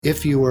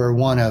If you were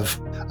one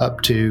of up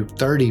to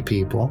 30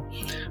 people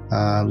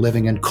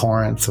living in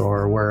Corinth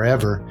or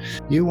wherever,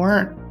 you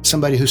weren't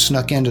somebody who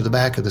snuck into the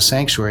back of the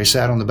sanctuary,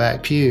 sat on the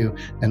back pew,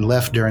 and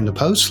left during the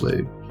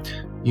postlude.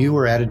 You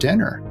were at a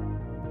dinner.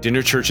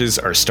 Dinner churches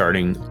are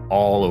starting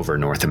all over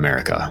North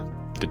America.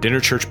 The Dinner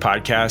Church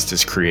podcast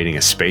is creating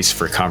a space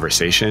for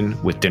conversation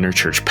with dinner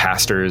church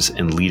pastors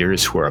and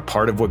leaders who are a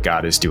part of what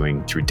God is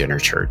doing through Dinner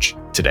Church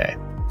today.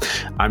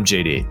 I'm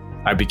JD.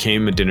 I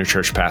became a dinner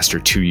church pastor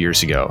 2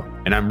 years ago,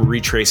 and I'm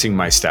retracing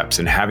my steps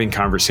and having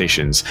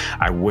conversations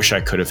I wish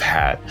I could have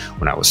had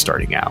when I was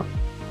starting out.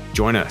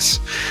 Join us,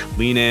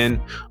 lean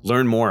in,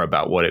 learn more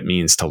about what it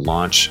means to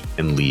launch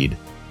and lead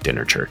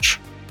Dinner Church.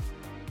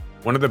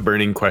 One of the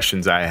burning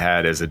questions I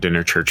had as a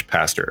dinner church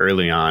pastor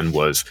early on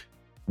was,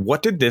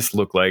 what did this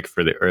look like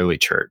for the early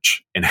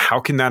church? And how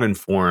can that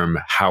inform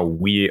how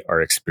we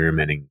are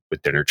experimenting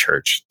with dinner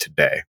church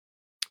today?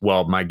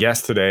 Well, my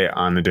guest today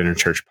on the Dinner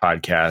Church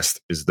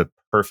podcast is the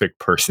perfect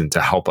person to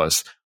help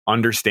us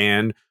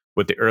understand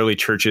what the early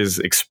church's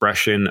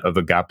expression of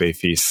agape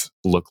feasts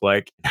look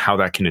like, and how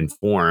that can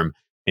inform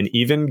and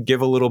even give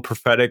a little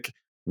prophetic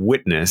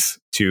witness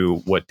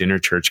to what dinner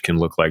church can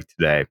look like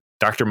today.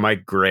 Dr.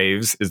 Mike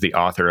Graves is the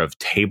author of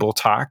Table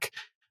Talk,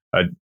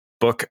 a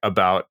book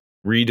about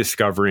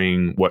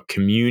rediscovering what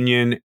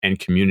communion and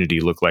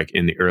community look like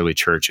in the early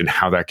church and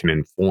how that can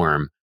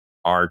inform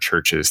our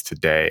churches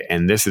today.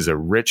 And this is a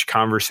rich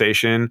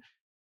conversation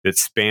that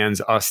spans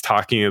us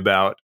talking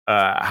about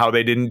how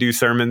they didn't do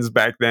sermons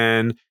back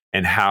then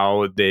and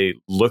how they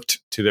looked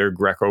to their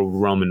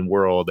Greco-Roman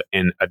world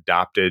and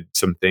adopted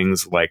some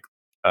things like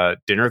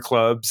dinner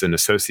clubs and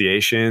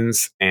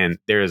associations. And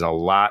there is a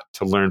lot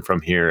to learn from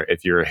here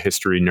if you're a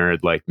history nerd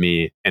like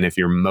me, and if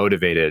you're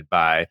motivated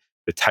by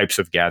the types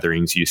of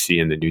gatherings you see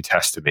in the New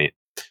Testament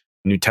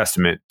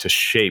to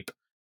shape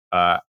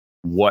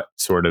what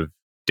sort of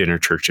dinner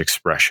church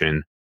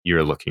expression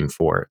you're looking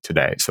for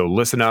today. So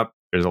listen up.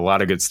 There's a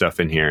lot of good stuff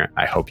in here.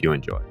 I hope you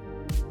enjoy.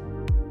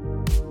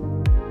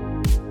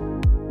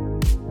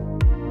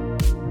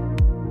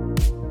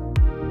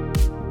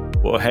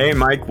 Well, hey,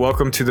 Mike,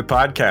 welcome to the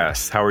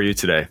podcast. How are you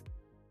today?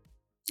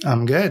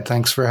 I'm good.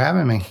 Thanks for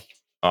having me.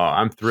 Oh,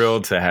 I'm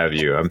thrilled to have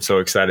you. I'm so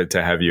excited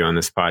to have you on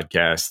this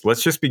podcast.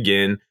 Let's just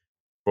begin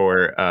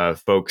for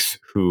folks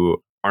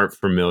who aren't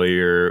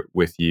familiar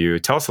with you.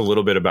 Tell us a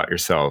little bit about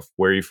yourself.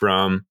 Where are you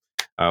from?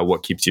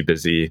 What keeps you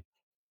busy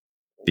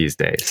these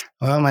days?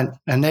 Well, I'm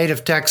a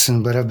native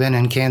Texan, but I've been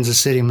in Kansas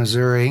City,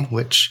 Missouri,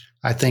 which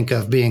I think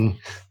of being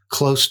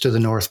close to the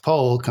North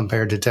Pole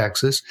compared to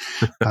Texas,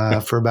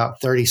 for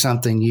about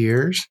 30-something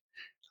years.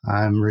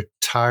 I'm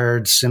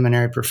retired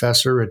seminary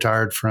professor,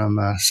 retired from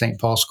St.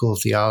 Paul School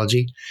of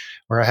Theology,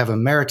 where I have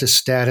emeritus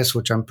status,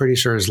 which I'm pretty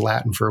sure is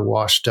Latin for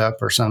washed up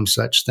or some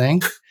such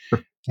thing.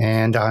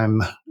 And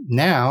I'm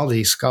now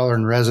the scholar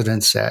in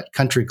residence at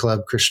Country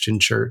Club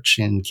Christian Church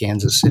in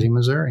Kansas City,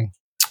 Missouri.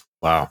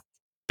 Wow.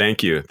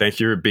 Thank you.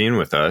 Thank you for being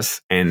with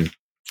us. And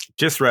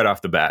just right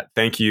off the bat,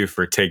 thank you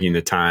for taking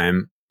the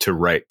time to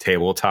write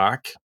Table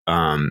Talk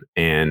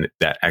and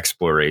that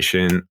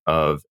exploration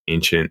of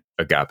ancient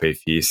agape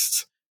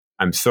feasts.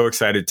 I'm so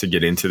excited to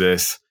get into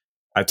this.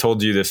 I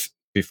told you this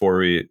before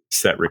we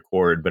set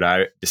record, but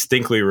I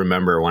distinctly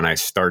remember when I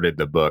started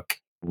the book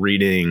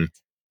reading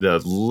the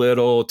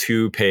little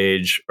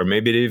 2-page or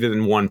maybe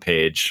even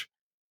 1-page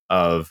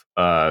of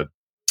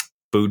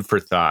food for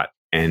thought.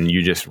 And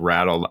you just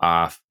rattled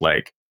off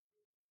like,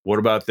 what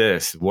about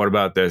this? What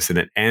about this? And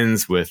it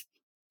ends with,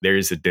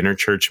 there's a dinner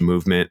church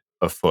movement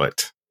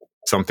afoot,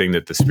 something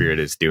that the Spirit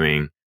is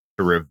doing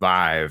to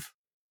revive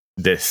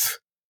this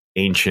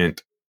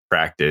ancient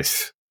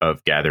practice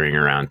of gathering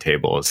around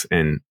tables.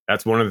 And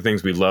that's one of the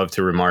things we love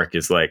to remark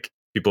is like,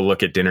 people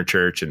look at dinner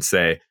church and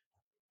say,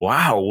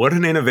 wow, what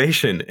an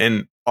innovation.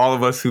 And all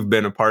of us who've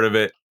been a part of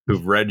it,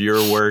 who've read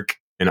your work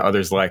and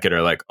others like it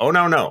are like, oh,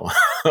 no.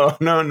 Oh,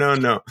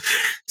 no.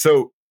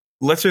 So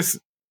let's just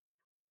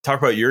talk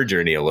about your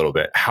journey a little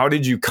bit. How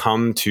did you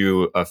come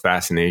to a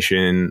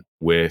fascination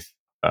with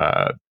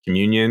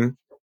communion,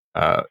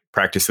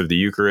 practice of the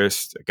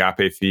Eucharist,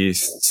 agape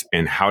feasts,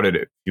 and how did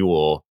it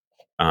fuel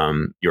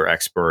your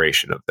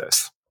exploration of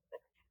this?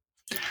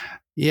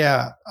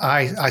 Yeah,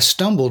 I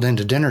stumbled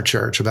into dinner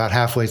church about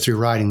halfway through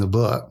writing the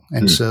book.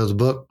 And so the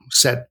book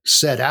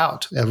set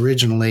out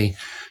originally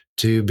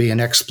to be an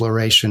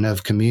exploration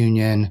of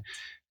communion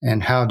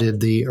and how did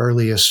the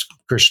earliest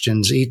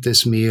Christians eat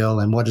this meal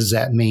and what does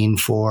that mean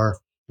for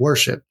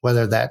worship,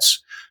 whether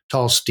that's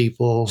tall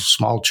steeple,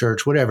 small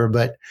church, whatever,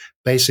 but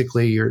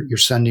basically your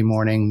Sunday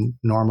morning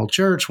normal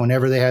church,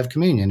 whenever they have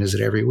communion. Is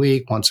it every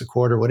week, once a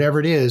quarter, whatever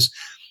it is?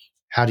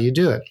 How do you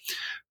do it?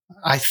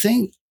 I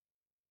think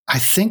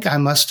I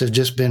must have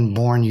just been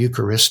born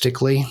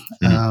Eucharistically.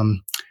 Mm-hmm.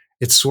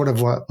 It's sort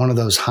of one of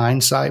those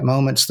hindsight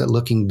moments that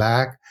looking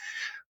back,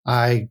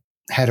 I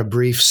had a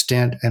brief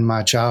stint in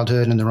my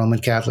childhood in the Roman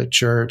Catholic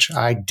Church.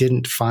 I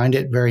didn't find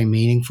it very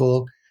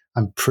meaningful.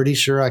 I'm pretty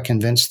sure I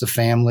convinced the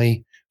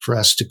family for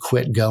us to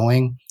quit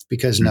going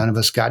because none of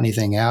us got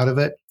anything out of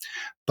it.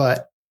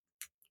 But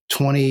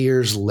 20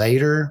 years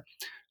later,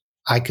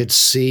 I could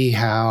see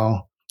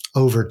how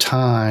over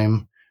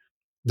time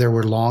there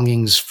were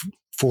longings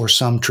for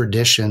some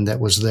tradition that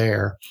was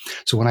there.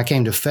 So when I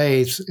came to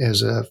faith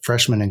as a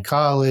freshman in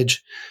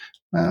college,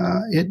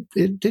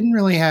 it didn't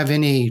really have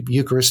any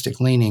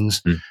Eucharistic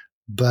leanings,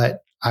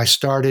 but I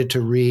started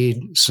to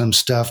read some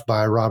stuff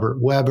by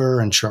Robert Weber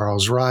and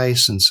Charles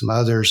Rice and some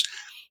others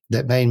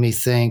that made me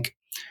think.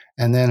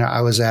 And then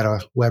I was at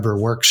a Weber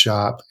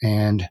workshop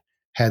and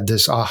had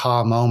this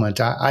aha moment.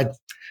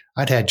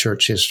 I'd had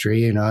church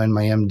history, in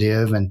my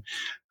MDiv, and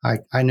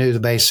I knew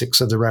the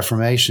basics of the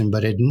Reformation,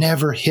 but it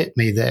never hit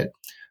me that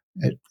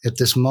at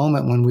this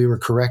moment when we were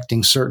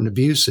correcting certain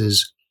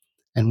abuses,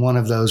 and one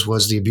of those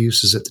was the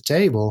abuses at the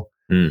table,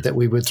 that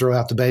we would throw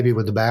out the baby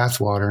with the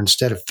bathwater.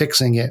 Instead of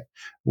fixing it,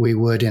 we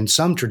would, in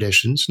some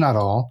traditions, not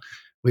all,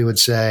 we would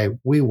say,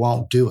 we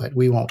won't do it,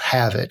 we won't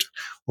have it,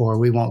 or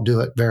we won't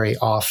do it very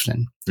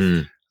often.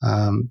 And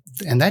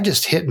that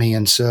just hit me.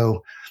 And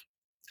so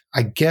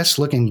I guess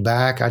looking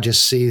back, I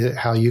just see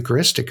how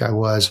Eucharistic I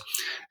was.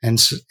 And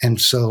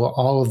so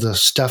all of the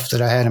stuff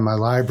that I had in my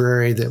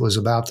library that was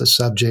about the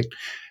subject,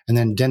 and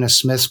then Dennis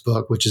Smith's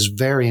book, which is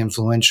very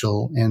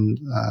influential in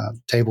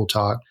table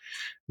talk,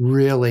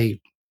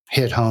 really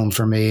hit home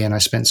for me. And I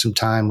spent some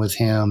time with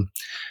him.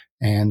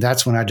 And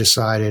that's when I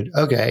decided,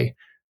 okay,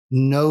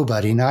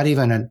 nobody, not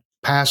even a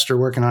pastor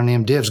working on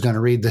MDiv, is going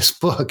to read this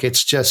book.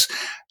 It's just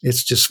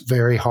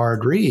very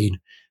hard read,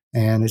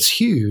 and it's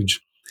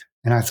huge.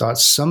 And I thought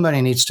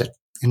somebody needs to,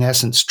 in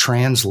essence,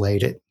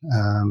 translate it,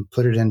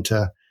 put it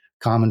into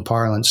common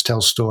parlance, tell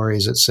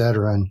stories,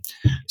 etc. And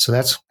so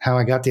that's how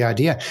I got the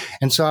idea.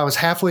 And so I was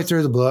halfway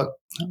through the book,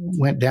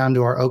 went down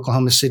to our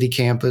Oklahoma City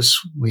campus.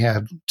 We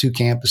have 2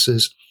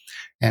 campuses.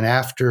 And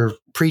after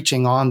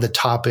preaching on the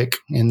topic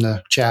in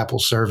the chapel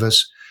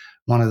service,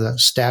 one of the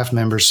staff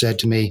members said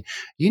to me,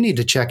 "You need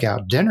to check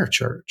out Dinner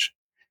Church."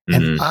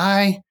 And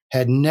I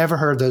had never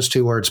heard those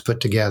 2 words put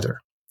together.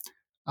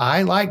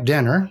 I like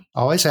dinner,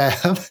 always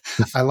have.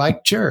 I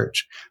like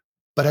church,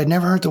 but I'd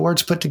never heard the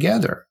words put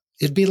together.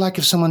 It'd be like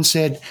if someone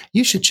said,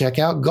 "You should check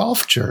out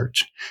Golf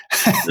Church."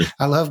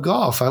 I love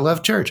golf. I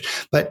love church.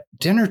 But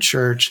Dinner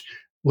Church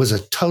was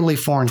a totally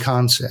foreign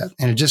concept.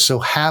 And it just so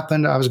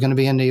happened I was going to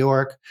be in New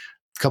York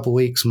a couple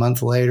weeks,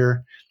 month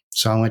later.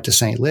 So I went to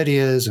St.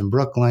 Lydia's in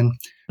Brooklyn.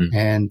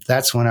 And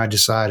that's when I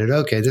decided,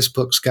 okay, this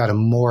book's got to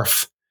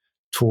morph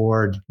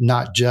toward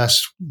not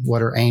just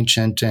what are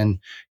ancient and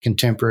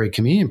contemporary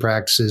communion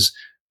practices,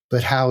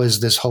 but how is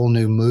this whole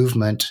new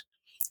movement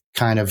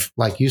kind of,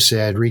 like you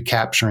said,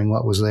 recapturing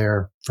what was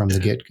there from the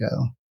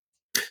get-go.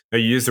 Now,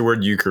 you used the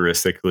word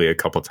Eucharistically a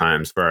couple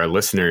times. For our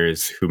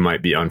listeners who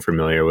might be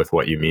unfamiliar with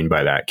what you mean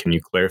by that, can you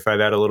clarify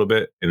that a little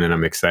bit? And then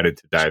I'm excited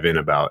to dive in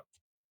about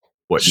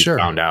what you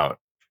found out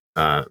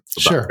about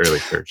early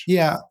church.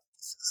 Yeah.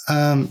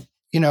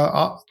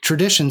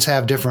 Traditions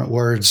have different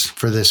words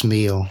for this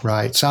meal,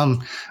 right?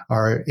 Some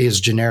are as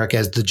generic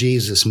as the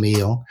Jesus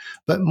meal,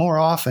 but more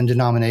often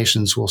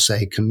denominations will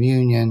say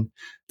communion,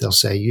 they'll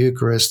say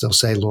Eucharist, they'll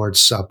say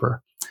Lord's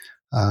Supper.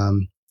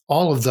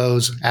 All of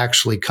those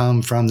actually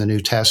come from the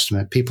New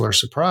Testament. People are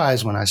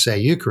surprised when I say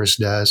Eucharist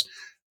does,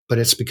 but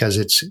it's because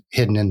it's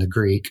hidden in the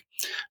Greek.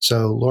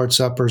 So Lord's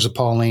Supper is a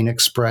Pauline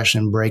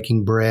expression.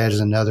 Breaking bread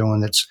is another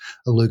one that's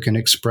a Lucan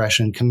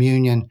expression.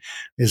 Communion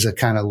is a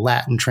kind of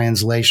Latin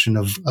translation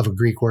of a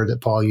Greek word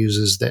that Paul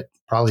uses that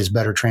probably is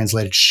better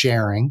translated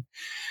sharing.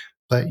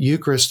 But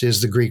Eucharist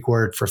is the Greek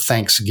word for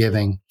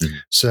thanksgiving. Mm-hmm.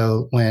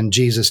 So when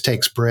Jesus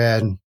takes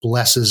bread,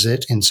 blesses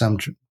it in some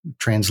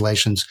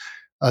translations,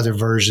 other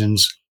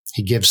versions,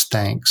 he gives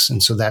thanks.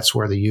 And so that's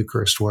where the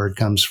Eucharist word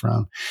comes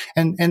from.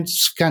 And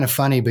it's kind of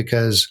funny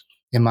because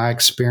in my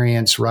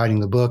experience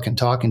writing the book and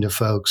talking to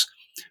folks,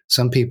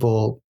 some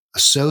people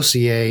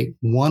associate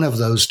one of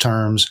those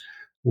terms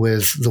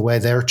with the way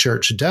their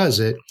church does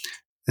it,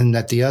 and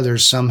that the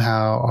others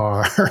somehow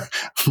are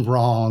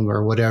wrong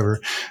or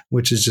whatever,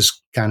 which is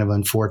just kind of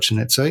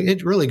unfortunate. So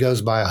it really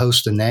goes by a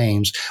host of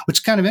names, which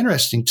is kind of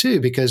interesting too,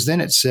 because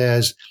then it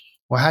says,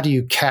 well, how do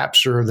you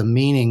capture the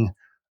meaning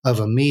of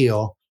a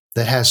meal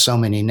that has so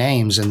many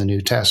names in the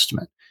New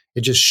Testament?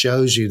 It just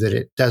shows you that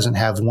it doesn't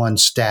have one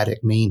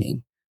static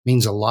meaning. It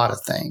means a lot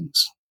of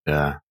things.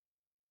 Yeah.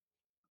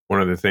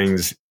 One of the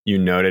things you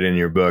noted in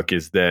your book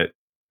is that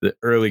the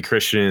early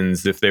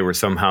Christians, if they were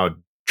somehow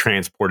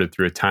transported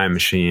through a time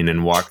machine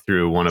and walked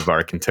through one of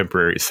our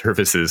contemporary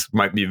services,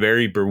 might be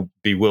very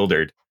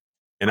bewildered.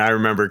 And I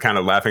remember kind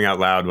of laughing out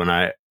loud when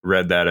I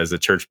read that as a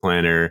church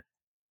planner,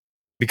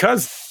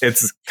 because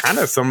it's kind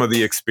of some of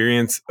the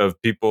experience of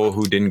people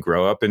who didn't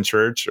grow up in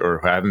church or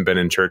who haven't been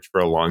in church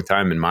for a long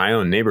time in my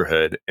own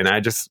neighborhood. And I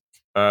just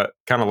kind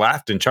of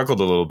laughed and chuckled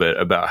a little bit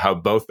about how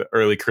both the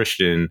early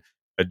Christian,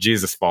 a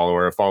Jesus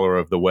follower, a follower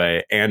of the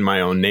way, and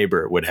my own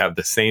neighbor would have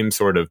the same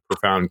sort of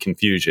profound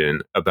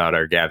confusion about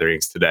our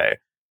gatherings today.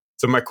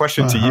 So my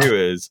question to you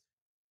is,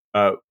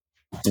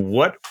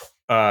 what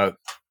have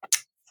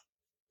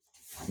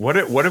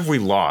we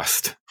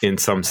lost in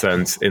some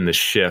sense in the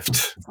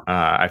shift?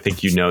 I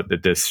think you note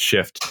that this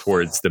shift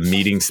towards the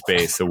meeting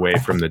space away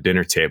from the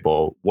dinner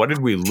table. What did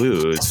we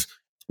lose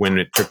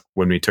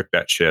when we took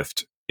that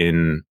shift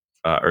in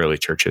early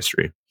church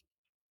history?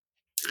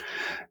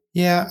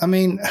 Yeah, I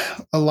mean,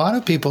 a lot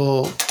of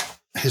people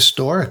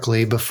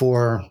historically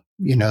before,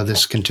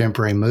 this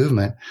contemporary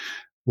movement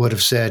would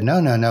have said, no,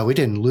 no, no, we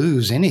didn't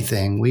lose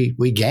anything.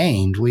 We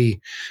gained. We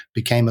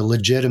became a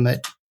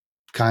legitimate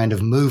kind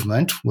of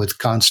movement with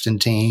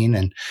Constantine,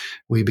 and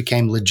we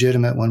became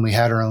legitimate when we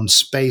had our own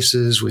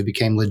spaces. We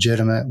became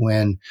legitimate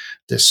when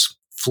this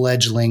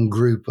fledgling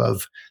group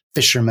of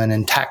fishermen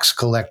and tax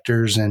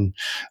collectors and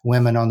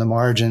women on the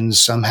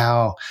margins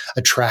somehow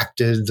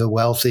attracted the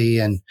wealthy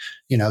and,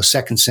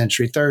 second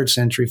century, third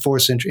century,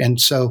 fourth century.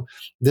 And so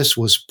this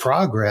was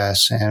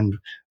progress, and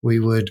we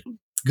would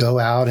go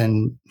out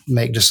and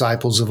make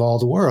disciples of all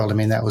the world. I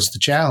mean, that was the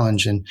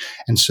challenge. And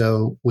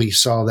so we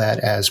saw that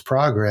as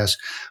progress.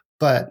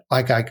 But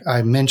like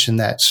I mentioned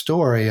that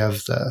story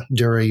of the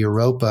Dura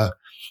Europa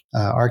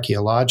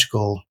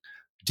archaeological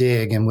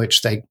dig in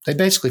which they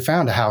basically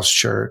found a house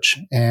church,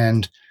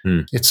 and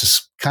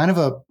it's kind of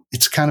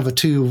a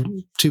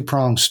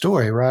two-pronged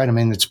story, right? I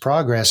mean, it's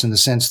progress in the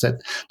sense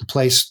that the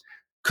place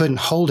couldn't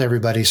hold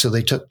everybody, so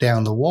they took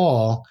down the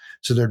wall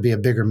so there'd be a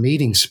bigger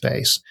meeting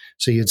space.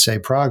 So you'd say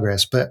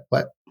progress. But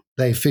what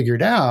they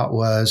figured out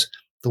was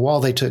the wall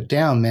they took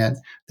down meant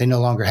they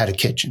no longer had a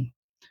kitchen.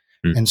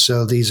 And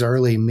so these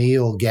early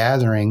meal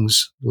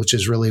gatherings, which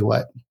is really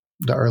what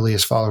the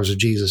earliest followers of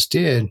Jesus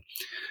did,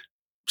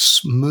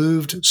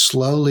 moved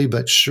slowly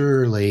but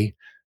surely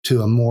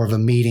to a more of a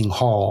meeting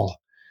hall.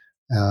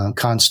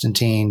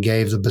 Constantine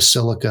gave the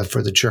basilica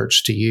for the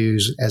church to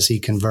use as he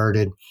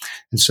converted.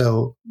 And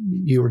so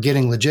you were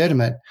getting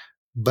legitimate,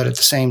 but at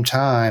the same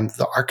time,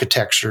 the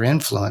architecture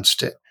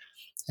influenced it.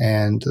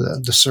 And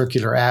the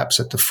circular apse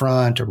at the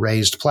front, a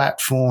raised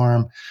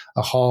platform,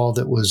 a hall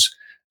that was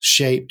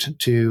shaped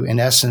to, in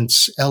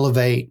essence,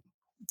 elevate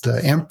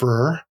the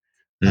emperor,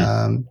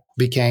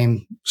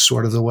 became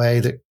sort of the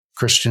way that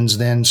Christians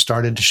then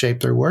started to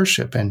shape their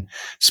worship, and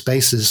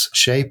spaces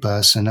shape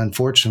us. And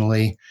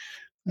unfortunately,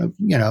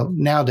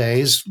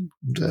 nowadays,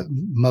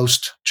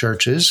 most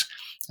churches,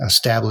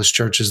 established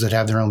churches that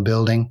have their own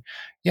building,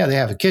 they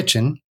have a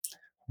kitchen.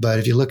 But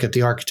if you look at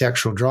the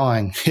architectural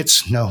drawing,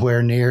 it's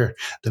nowhere near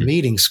the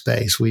meeting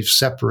space. We've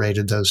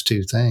separated those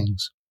two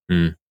things.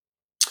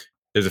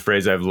 There's a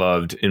phrase I've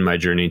loved in my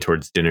journey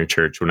towards dinner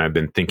church when I've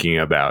been thinking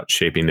about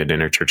shaping the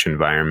dinner church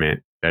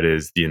environment. That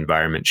is, the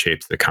environment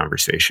shapes the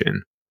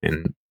conversation.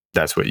 And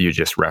that's what you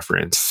just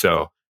referenced.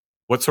 So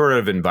what sort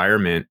of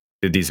environment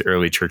did these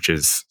early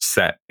churches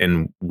set?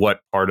 And what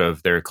part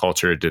of their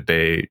culture did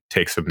they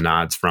take some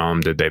nods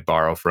from? Did they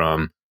borrow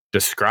from?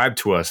 Describe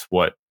to us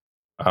what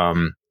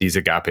these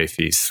agape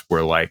feasts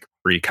were like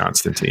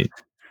pre-Constantine.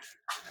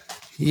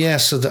 Yeah,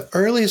 so the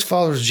earliest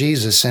followers of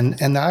Jesus,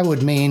 and I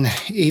would mean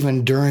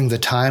even during the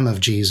time of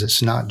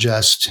Jesus, not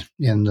just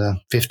in the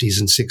 50s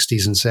and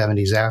 60s and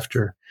 70s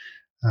after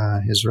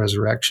his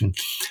resurrection,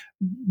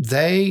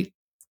 they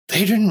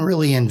didn't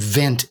really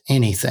invent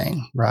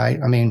anything, right?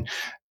 I mean,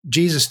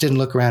 Jesus didn't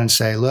look around and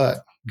say,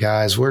 look,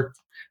 guys, we're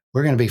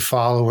going to be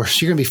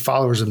followers. You're going to be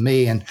followers of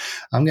me, and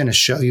I'm going to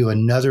show you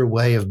another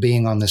way of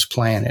being on this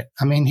planet.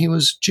 I mean, he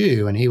was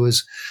Jew, and he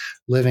was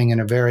living in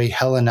a very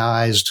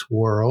Hellenized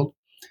world.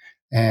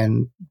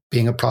 And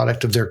being a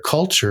product of their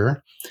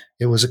culture,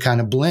 it was a kind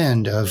of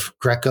blend of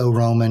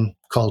Greco-Roman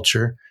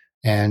culture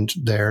and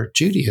their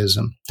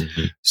Judaism.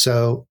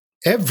 So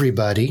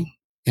everybody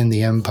in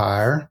the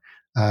empire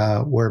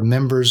were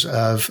members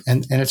of,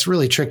 and it's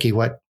really tricky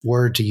what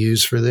word to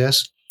use for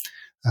this.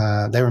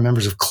 They were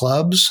members of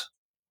clubs.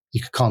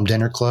 You could call them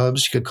dinner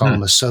clubs. You could call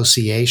them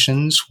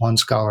associations. One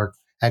scholar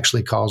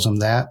actually calls them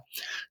that.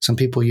 Some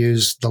people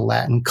use the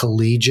Latin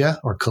collegia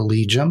or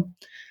collegium.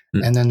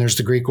 And then there's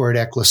the Greek word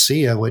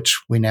ekklesia, which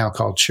we now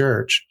call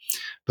church.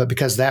 But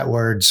because that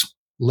word's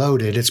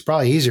loaded, it's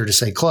probably easier to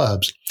say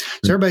clubs.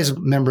 So everybody's a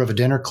member of a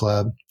dinner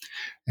club,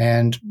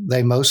 and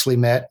they mostly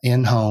met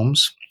in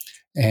homes.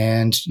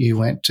 And you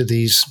went to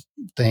these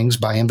things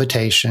by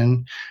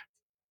invitation,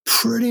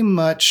 pretty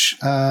much.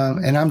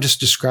 And I'm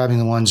just describing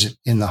the ones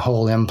in the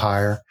whole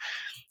empire.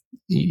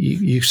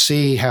 You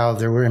see how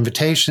there were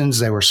invitations.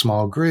 They were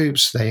small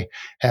groups. They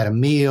had a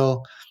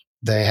meal.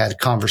 They had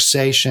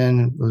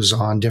conversation. It was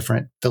on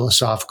different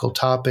philosophical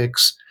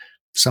topics.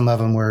 Some of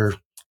them were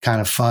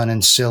kind of fun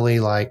and silly,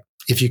 like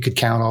if you could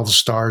count all the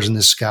stars in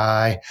the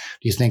sky,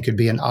 do you think it'd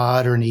be an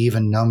odd or an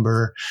even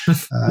number?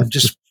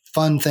 Just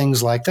fun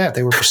things like that.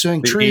 They were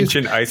pursuing the truth.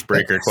 Ancient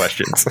icebreaker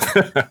questions.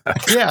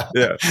 Yeah.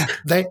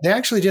 They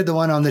actually did the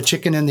one on the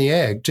chicken and the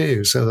egg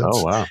too. So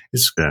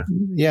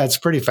it's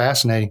pretty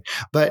fascinating.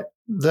 But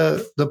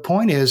the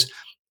point is,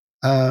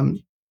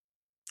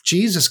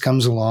 Jesus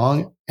comes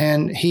along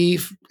and he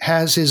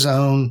has his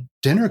own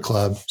dinner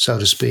club, so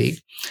to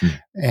speak.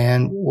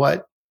 And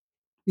what,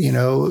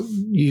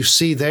 you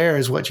see there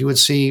is what you would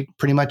see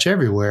pretty much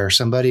everywhere.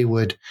 Somebody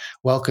would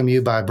welcome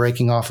you by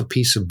breaking off a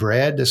piece of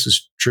bread. This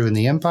is true in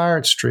the empire.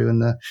 It's true in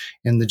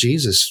the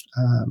Jesus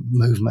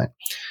movement.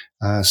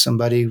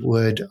 Somebody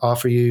would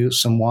offer you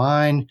some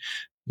wine.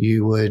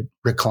 You would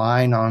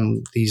recline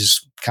on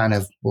these kind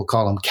of, we'll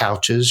call them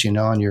couches,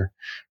 on your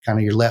kind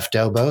of your left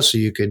elbow, so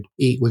you could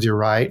eat with your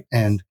right.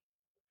 And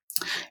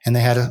they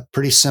had a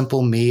pretty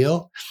simple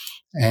meal,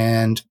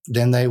 and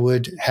then they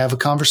would have a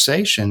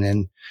conversation.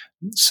 And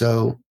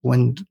so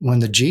when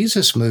the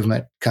Jesus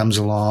movement comes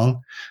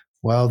along,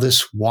 well,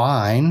 this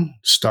wine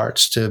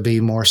starts to be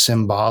more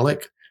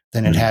symbolic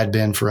than it had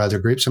been for other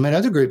groups. I mean,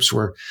 other groups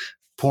were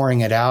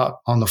pouring it out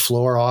on the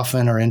floor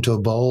often, or into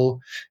a bowl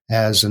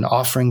as an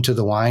offering to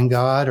the wine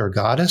god or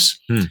goddess.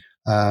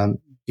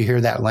 You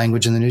hear that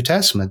language in the New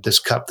Testament, this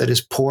cup that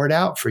is poured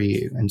out for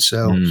you. And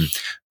so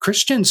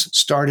Christians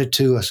started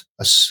to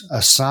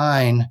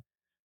assign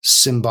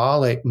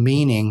symbolic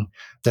meaning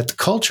that the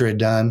culture had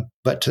done,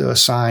 but to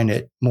assign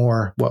it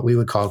more what we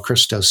would call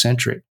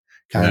Christocentric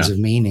kinds of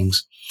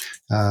meanings.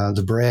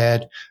 The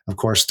bread, of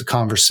course, the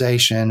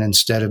conversation,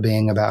 instead of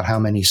being about how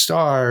many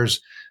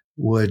stars,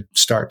 would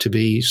start to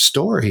be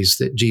stories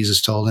that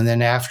Jesus told. And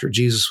then after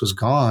Jesus was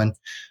gone,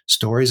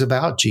 stories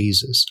about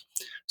Jesus.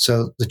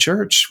 So the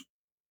church,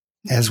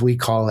 as we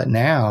call it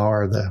now,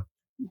 or the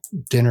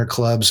dinner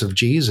clubs of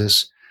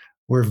Jesus,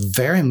 were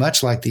very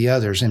much like the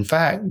others. In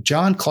fact,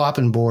 John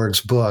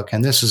Kloppenborg's book,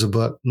 and this is a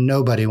book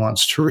nobody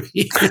wants to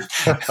read,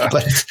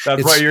 but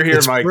that's why you're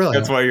here, Mike. Brilliant.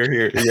 That's why you're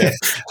here. Yeah.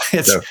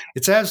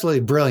 It's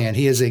absolutely brilliant.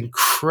 He is an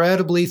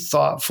incredibly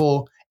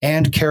thoughtful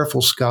and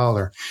careful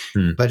scholar,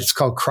 but it's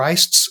called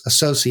Christ's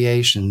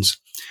Associations.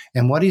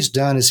 And what he's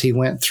done is he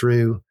went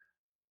through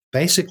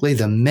basically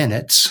the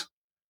minutes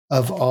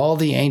of all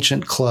the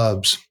ancient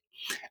clubs,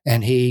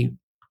 and he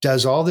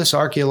does all this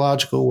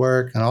archaeological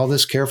work and all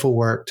this careful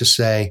work to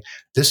say,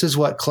 this is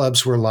what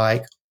clubs were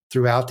like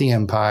throughout the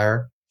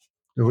empire.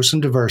 There was some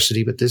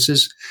diversity, but this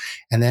is,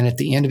 and then at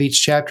the end of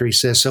each chapter, he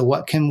says, so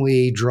what can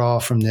we draw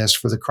from this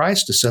for the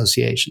Christ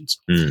associations?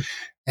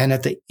 And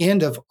at the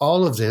end of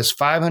all of this,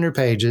 500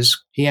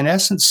 pages, he in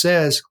essence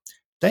says,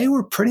 they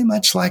were pretty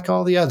much like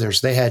all the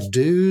others. They had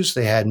dues,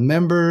 they had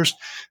members,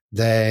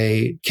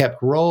 they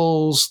kept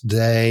roles,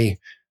 they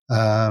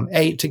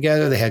ate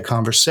together, they had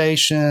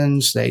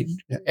conversations,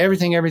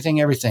 everything.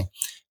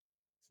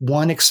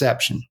 One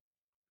exception,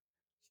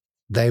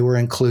 they were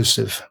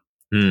inclusive.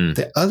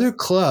 The other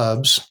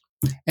clubs,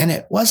 and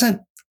it wasn't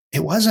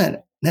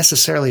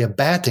necessarily a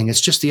bad thing.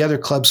 It's just the other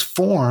clubs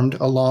formed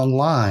along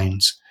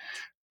lines.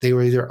 They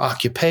were either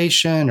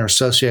occupation or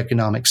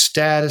socioeconomic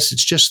status.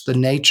 It's just the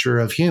nature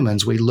of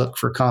humans. We look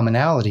for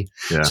commonality.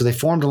 Yeah. So they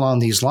formed along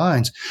these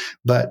lines.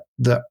 But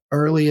the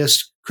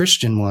earliest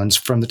Christian ones,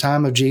 from the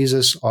time of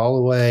Jesus all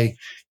the way,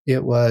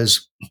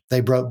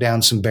 they broke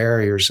down some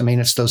barriers. I mean,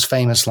 it's those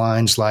famous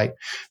lines like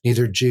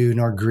neither Jew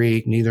nor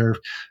Greek, neither,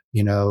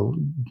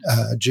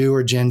 Jew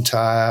or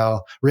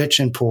Gentile,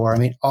 rich and poor. I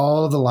mean,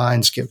 all of the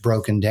lines get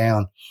broken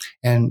down.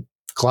 And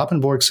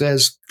Kloppenborg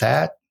says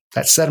that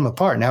set them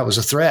apart. Now, it was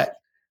a threat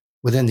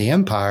within the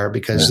empire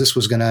because this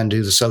was going to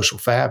undo the social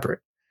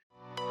fabric.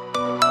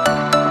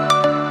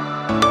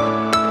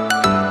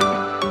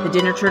 The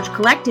Dinner Church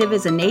Collective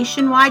is a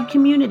nationwide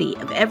community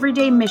of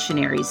everyday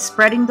missionaries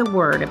spreading the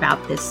word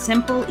about this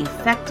simple,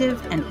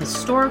 effective, and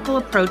historical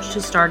approach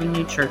to starting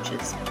new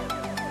churches.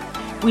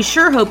 We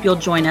sure hope you'll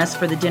join us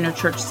for the Dinner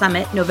Church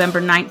Summit,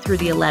 November 9th through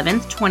the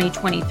 11th,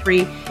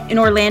 2023, in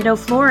Orlando,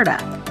 Florida.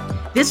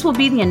 This will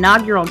be the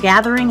inaugural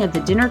gathering of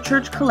the Dinner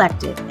Church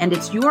Collective, and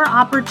it's your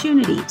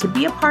opportunity to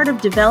be a part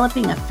of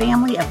developing a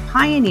family of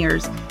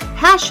pioneers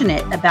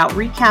passionate about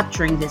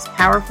recapturing this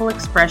powerful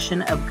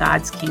expression of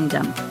God's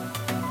kingdom.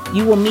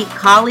 You will meet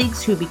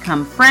colleagues who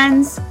become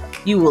friends,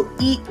 you will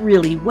eat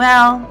really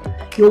well,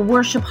 you'll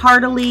worship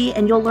heartily,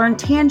 and you'll learn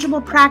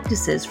tangible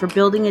practices for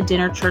building a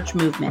dinner church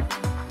movement.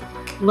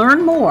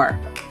 Learn more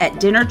at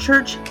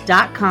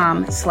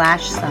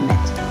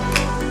dinnerchurch.com/summit.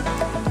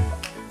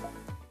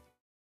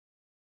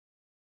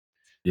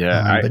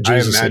 Yeah, I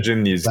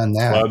imagine these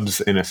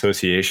clubs and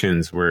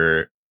associations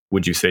were,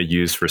 would you say,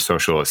 used for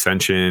social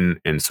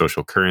ascension and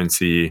social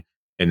currency,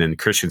 and then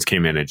Christians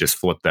came in and just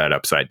flipped that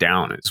upside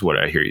down, is what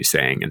I hear you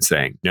saying, and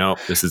saying, no,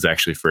 this is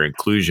actually for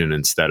inclusion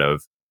instead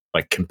of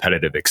like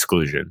competitive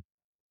exclusion.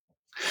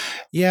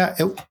 Yeah,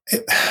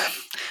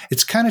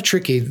 it's kind of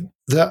tricky.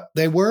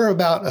 They were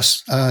about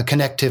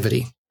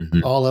connectivity.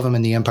 Mm-hmm. All of them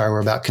in the empire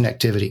were about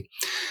connectivity.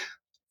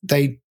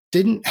 They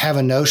didn't have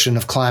a notion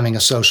of climbing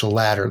a social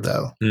ladder,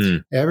 though.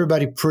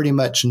 Everybody pretty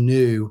much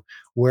knew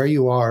where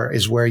you are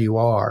is where you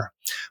are,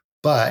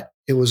 but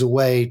it was a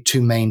way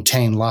to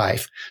maintain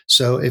life.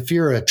 So if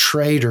you're a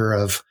trader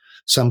of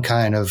some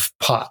kind of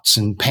pots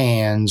and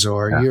pans,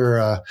 or you're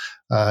a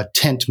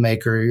tent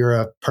maker, you're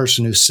a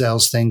person who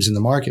sells things in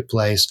the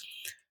marketplace,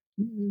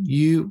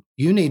 you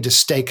need to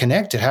stay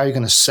connected. How are you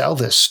going to sell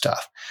this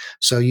stuff?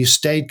 So you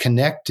stayed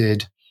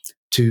connected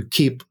to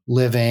keep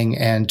living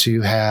and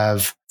to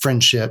have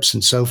friendships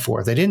and so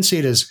forth. They didn't see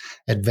it as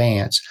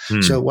advanced.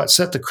 So what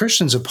set the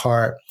Christians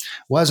apart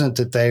wasn't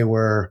that they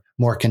were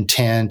more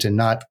content and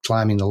not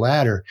climbing the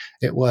ladder.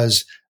 It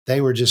was they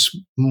were just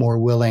more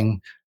willing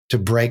to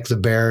break the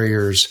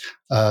barriers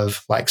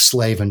of like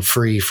slave and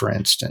free, for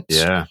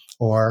instance,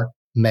 or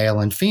male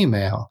and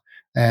female.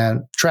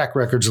 And track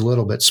record's a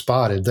little bit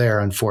spotted there,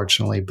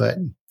 unfortunately. But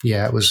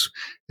yeah, it was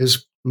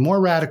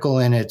more radical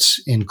in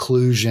its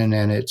inclusion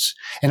and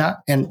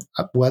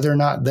whether or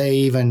not they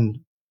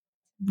even,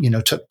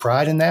 took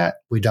pride in that,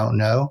 we don't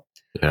know.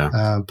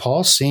 Yeah.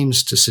 Paul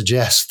seems to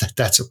suggest that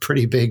that's a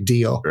pretty big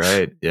deal.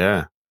 Right.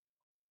 Yeah.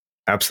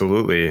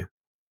 Absolutely.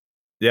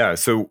 Yeah.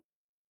 So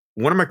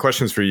one of my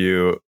questions for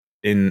you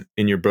in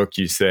your book,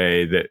 you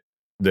say that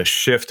the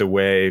shift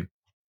away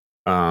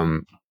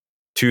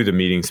to the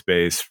meeting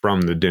space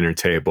from the dinner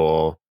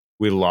table,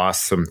 we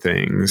lost some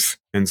things.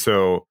 And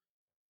so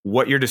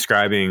what you're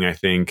describing, I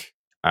think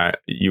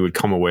you would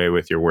come away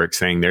with your work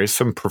saying there's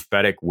some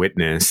prophetic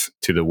witness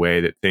to the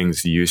way that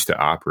things used to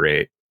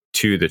operate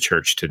to the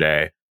church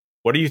today.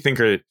 What do you think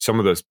are some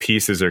of those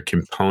pieces or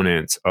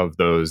components of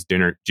those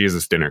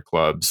Jesus dinner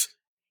clubs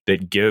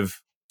that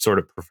give sort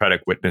of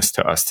prophetic witness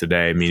to us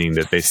today, meaning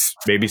that they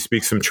maybe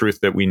speak some truth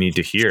that we need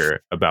to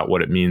hear about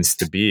what it means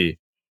to be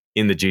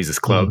in the Jesus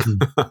club,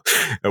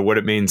 or what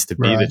it means to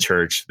be the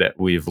church that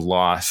we've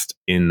lost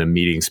in the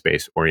meeting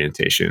space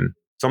orientation?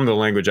 Some of the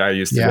language I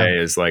use today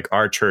is like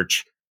our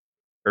church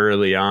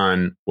early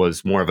on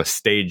was more of a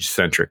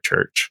stage-centric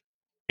church,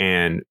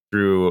 and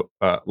through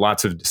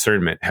lots of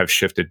discernment have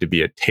shifted to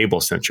be a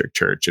table-centric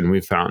church. And we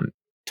found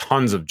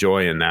tons of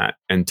joy in that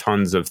and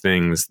tons of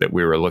things that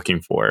we were looking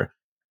for.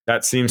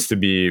 That seems to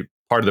be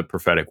part of the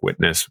prophetic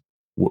witness.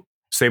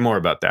 Say more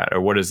about that, or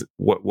what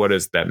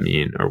does that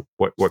mean, or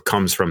what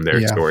comes from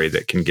their story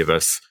that can give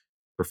us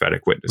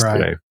prophetic witness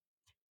today?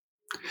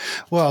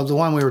 Well, the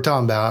one we were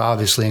talking about,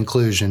 obviously,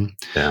 inclusion.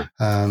 Yeah.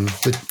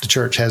 The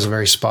church has a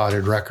very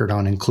spotted record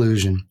on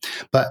inclusion.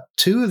 But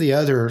two of the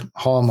other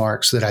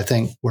hallmarks that I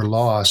think were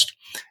lost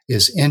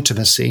is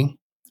intimacy,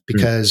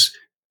 because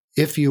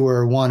if you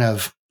were one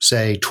of,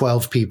 say,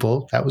 12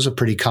 people, that was a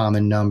pretty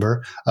common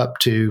number, up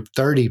to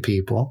 30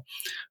 people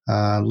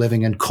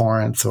living in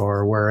Corinth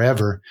or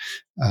wherever,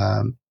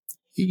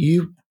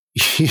 you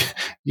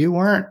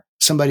weren't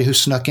somebody who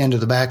snuck into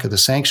the back of the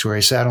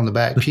sanctuary, sat on the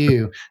back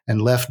pew,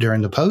 and left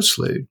during the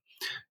postlude.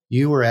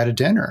 You were at a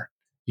dinner.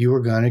 You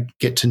were going to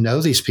get to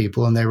know these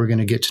people, and they were going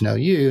to get to know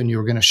you, and you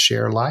were going to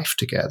share life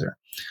together.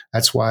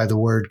 That's why the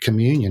word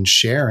communion,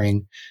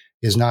 sharing,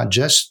 is not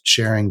just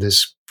sharing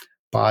this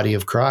body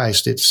of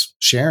Christ, it's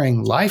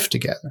sharing life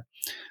together.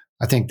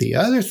 I think the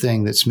other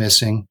thing that's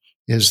missing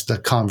is the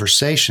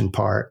conversation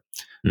part,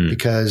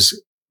 because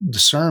the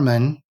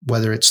sermon,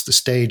 whether it's the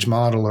stage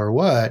model or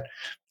what,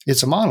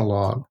 it's a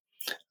monologue.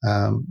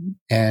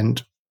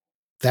 And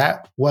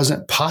that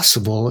wasn't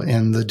possible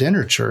in the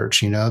dinner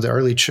church. The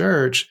early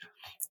church,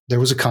 there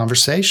was a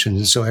conversation.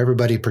 And so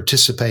everybody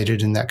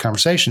participated in that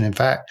conversation. In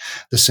fact,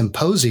 the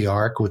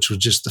symposiarch, which was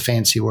just the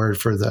fancy word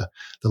for the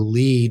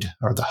lead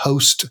or the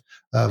host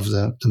of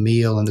the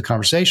meal and the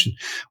conversation,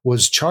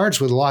 was charged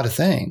with a lot of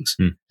things.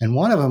 And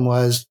one of them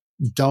was,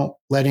 don't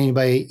let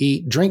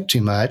anybody drink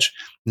too much.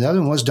 The other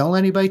one was, don't let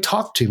anybody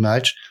talk too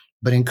much,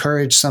 but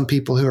encourage some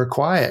people who are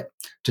quiet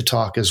to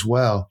talk as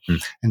well.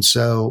 And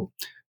so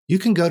you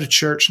can go to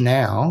church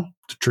now,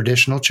 the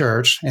traditional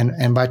church,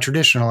 and by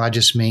traditional, I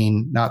just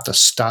mean not the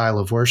style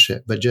of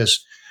worship, but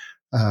just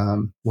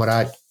what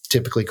I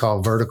typically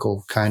call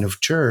vertical kind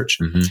of church.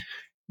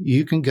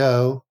 You can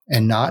go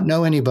and not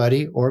know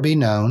anybody or be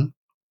known,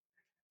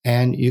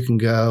 and you can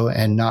go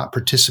and not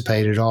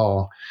participate at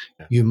all.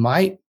 You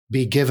might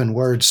be given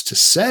words to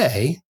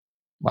say,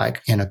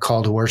 like in a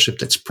call to worship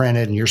that's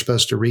printed and you're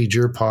supposed to read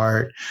your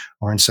part,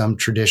 or in some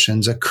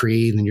traditions, a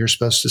creed, and you're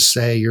supposed to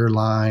say your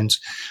lines,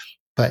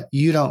 but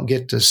you don't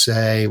get to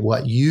say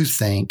what you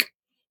think.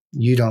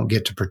 You don't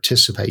get to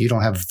participate. You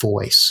don't have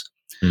voice.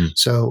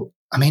 So,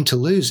 to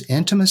lose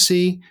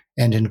intimacy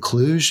and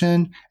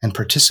inclusion and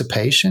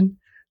participation,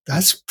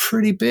 that's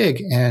pretty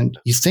big. And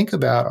you think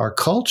about our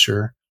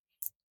culture,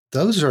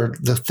 those are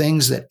the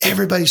things that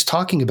everybody's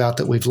talking about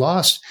that we've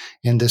lost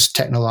in this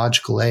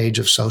technological age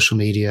of social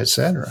media, et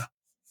cetera.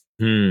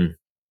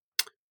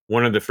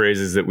 One of the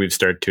phrases that we've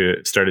started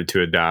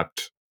to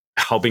adopt,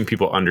 helping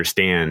people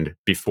understand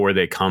before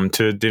they come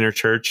to dinner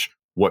church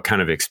what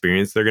kind of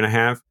experience they're going to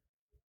have.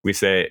 We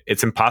say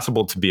it's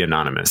impossible to be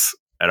anonymous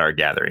at our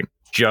gathering,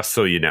 just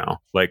so you know,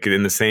 like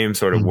in the same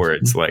sort of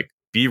words, like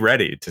be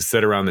ready to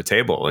sit around the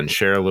table and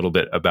share a little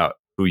bit about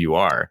who you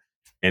are.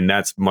 And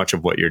that's much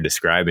of what you're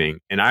describing.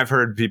 And I've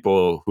heard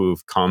people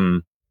who've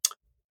come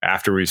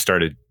after we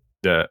started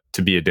to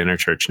be a dinner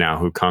church now,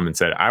 who come and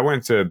said, I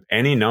went to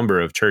any number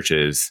of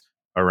churches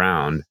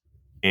around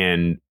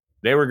and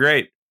they were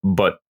great,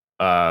 but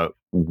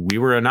we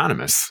were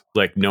anonymous.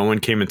 Like no one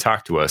came and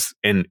talked to us.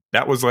 And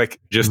that was like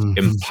just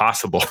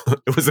impossible.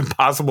 It was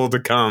impossible to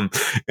come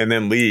and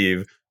then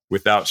leave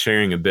without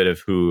sharing a bit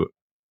of who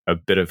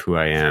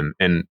I am.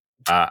 And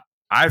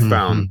I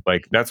found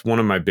like that's one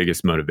of my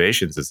biggest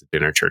motivations as a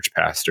dinner church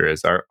pastor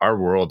is our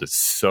world is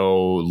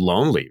so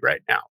lonely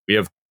right now. We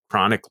have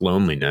chronic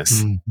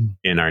loneliness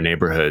in our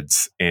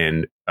neighborhoods.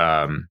 And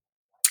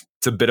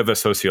it's a bit of a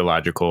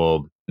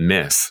sociological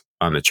miss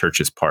on the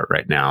church's part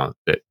right now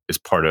that is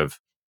part of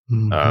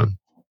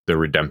the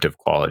redemptive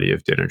quality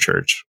of dinner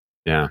church.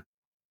 Yeah.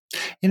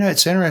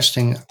 It's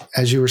interesting.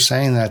 As you were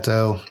saying that,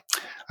 though,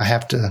 I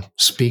have to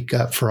speak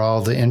up for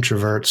all the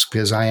introverts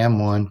because I am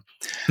one.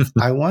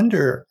 I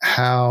wonder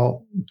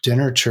how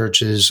dinner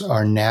churches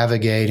are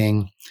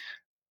navigating,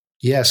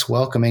 yes,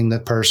 welcoming the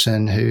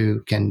person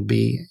who can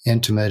be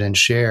intimate and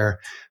share,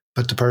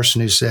 but the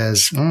person who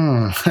says,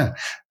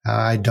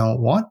 I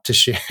don't want to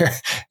share,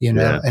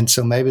 Yeah. And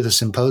so maybe the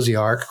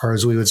symposiarch, or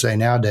as we would say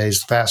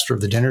nowadays, the pastor of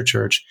the dinner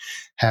church,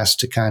 has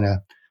to kind of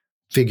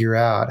figure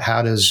out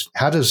how does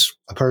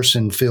a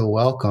person feel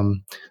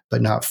welcome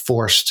but not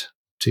forced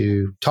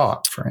to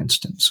talk, for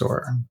instance,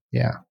 or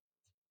yeah.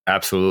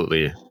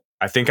 Absolutely.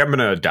 I think I'm going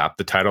to adopt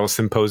the title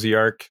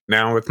symposiarch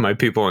now with my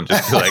people and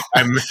just be like,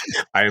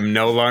 I am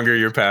no longer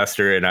your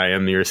pastor and I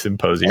am your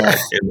symposiarch.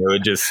 And they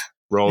would just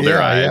roll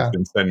their eyes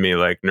and send me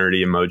like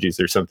nerdy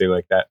emojis or something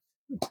like that.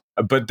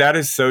 But that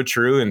is so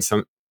true, and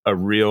a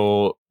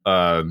real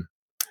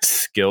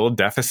skill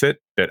deficit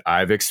that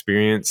I've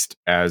experienced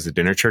as a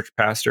dinner church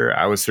pastor.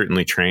 I was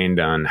certainly trained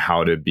on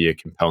how to be a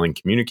compelling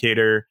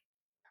communicator,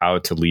 how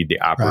to lead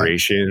the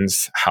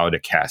operations, how to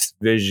cast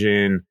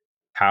vision,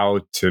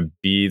 how to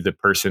be the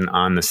person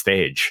on the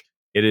stage.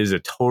 It is a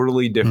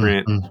totally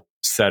different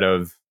set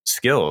of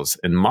skills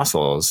and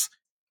muscles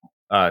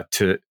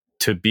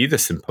to be the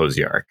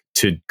symposiarch,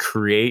 to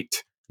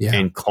create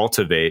and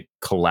cultivate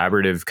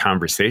collaborative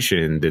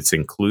conversation that's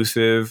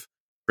inclusive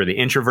for the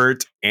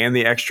introvert and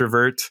the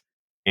extrovert.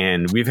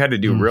 And we've had to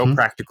do real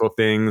practical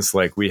things.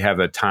 Like we have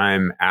a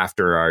time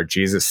after our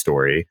Jesus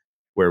story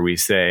where we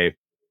say,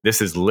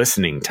 this is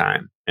listening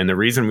time. And the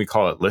reason we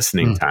call it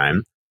listening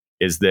time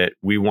is that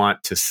we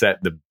want to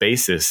set the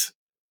basis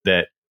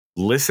that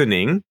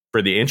listening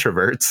for the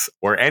introverts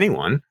or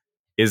anyone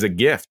is a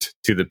gift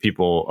to the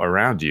people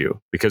around you,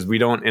 because we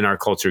don't in our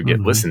culture get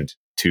listened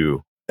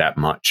to that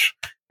much.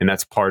 And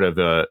that's part of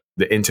the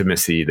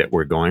intimacy that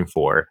we're going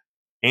for.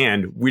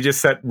 And we just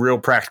set real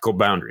practical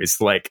boundaries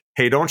like,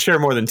 hey, don't share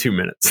more than 2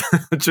 minutes.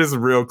 Just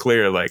real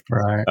clear, like,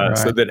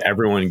 so that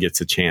everyone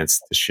gets a chance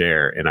to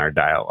share in our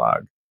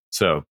dialogue.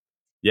 So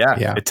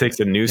it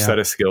takes a new set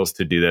of skills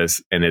to do this.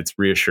 And it's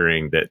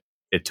reassuring that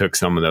it took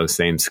some of those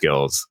same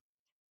skills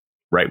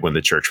right when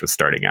the church was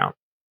starting out.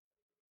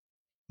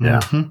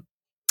 Yeah.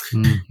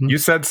 You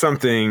said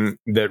something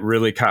that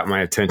really caught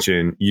my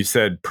attention. You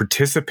said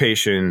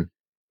participation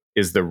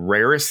is the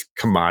rarest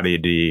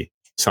commodity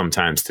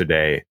sometimes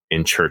today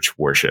in church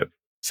worship.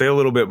 Say a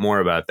little bit more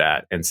about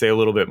that, and say a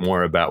little bit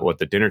more about what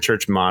the dinner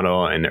church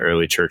model and the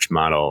early church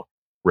model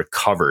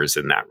recovers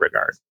in that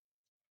regard.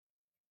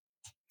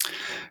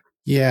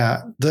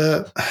 Yeah,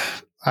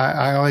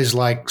 I always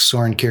like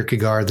Søren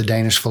Kierkegaard, the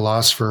Danish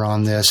philosopher,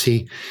 on this.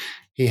 He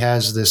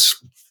has this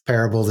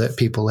parable that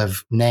people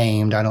have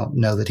named. I don't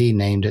know that he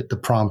named it, the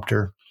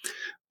prompter,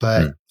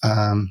 but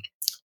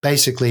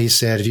basically he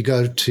said, if you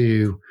go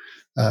to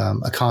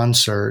a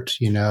concert,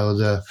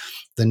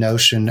 the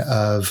notion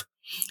of,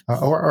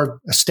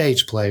 or a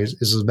stage play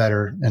is a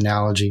better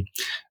analogy.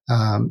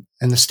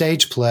 In the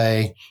stage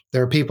play,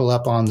 there are people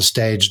up on the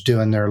stage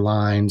doing their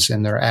lines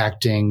and they're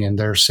acting and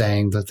they're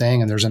saying the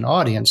thing, and there's an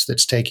audience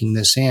that's taking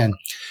this in.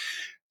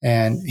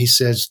 And he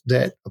says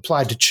that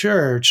applied to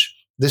church,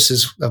 this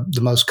is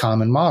the most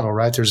common model,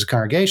 right? There's a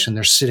congregation,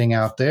 they're sitting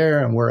out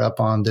there and we're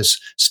up on this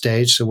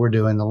stage, so we're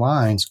doing the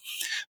lines.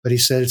 But he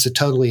said it's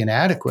totally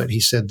inadequate. He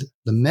said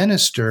the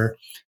minister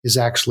is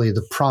actually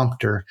the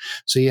prompter.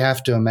 So you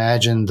have to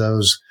imagine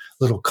those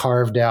little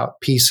carved out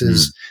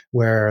pieces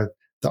where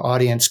the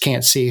audience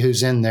can't see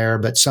who's in there,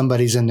 but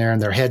somebody's in there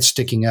and their head's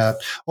sticking up,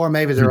 or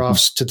maybe they're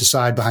off to the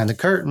side behind the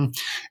curtain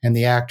and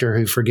the actor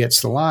who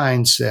forgets the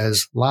line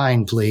says,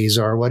 "Line, please,"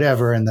 or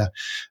whatever. And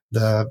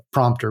the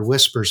prompter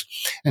whispers.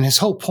 And his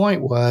whole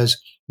point was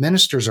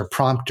ministers are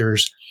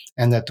prompters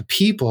and that the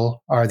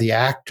people are the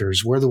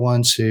actors. We're the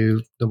ones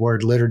who, the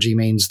word liturgy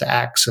means the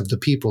acts of the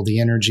people, the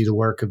energy, the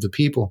work of the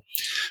people.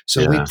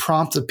 So we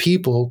prompt the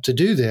people to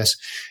do this.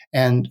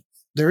 And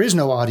there is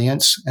no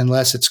audience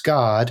unless it's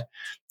God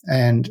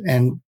and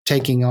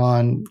taking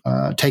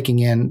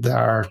in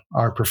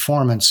our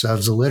performance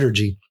of the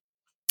liturgy.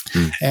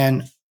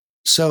 And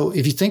so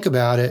if you think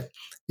about it,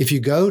 if you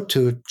go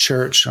to a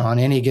church on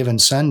any given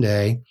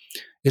Sunday,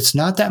 it's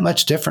not that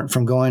much different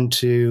from going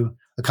to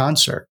a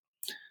concert.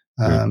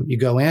 You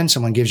go in,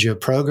 someone gives you a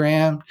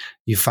program,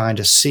 you find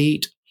a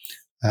seat.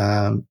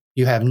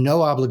 You have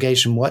no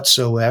obligation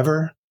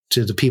whatsoever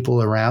to the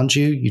people around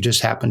you. You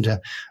just happen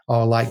to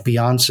all like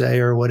Beyonce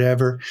or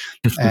whatever.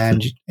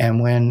 And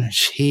when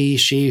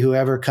she,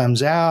 whoever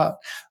comes out,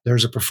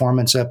 there's a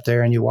performance up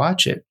there and you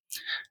watch it.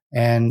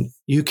 And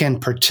you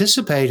can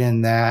participate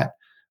in that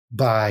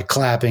by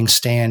clapping,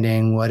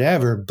 standing,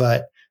 whatever,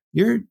 but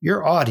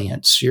your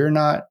audience, you're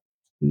not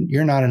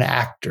an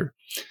actor.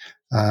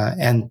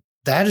 And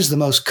that is the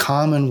most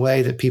common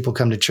way that people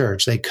come to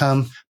church. They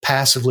come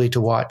passively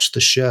to watch the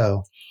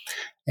show.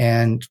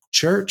 And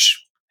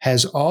church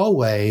has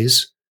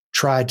always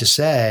tried to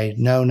say,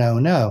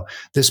 no.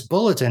 This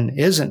bulletin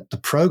isn't the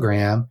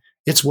program.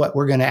 It's what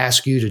we're going to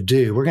ask you to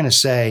do. We're going to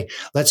say,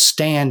 let's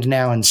stand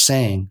now and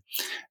sing.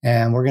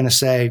 And we're going to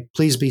say,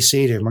 please be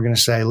seated. And we're going to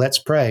say, let's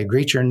pray,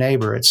 greet your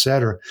neighbor,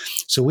 etc.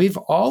 So we've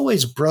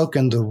always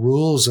broken the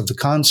rules of the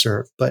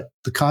concert, but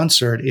the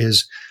concert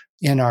is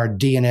in our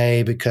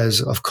DNA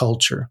because of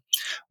culture.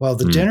 Well,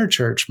 the dinner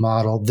church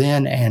model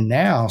then and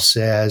now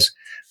says,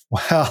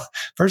 well,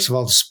 first of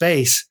all, the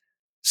space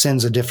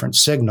sends a different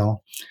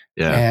signal.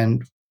 Yeah.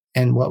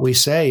 And what we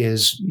say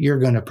is, you're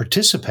going to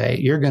participate,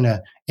 you're going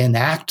to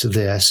enact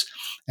this.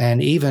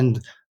 And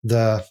even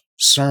the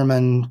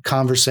sermon,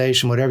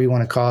 conversation, whatever you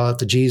want to call it,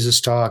 the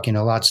Jesus talk,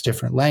 lots of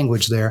different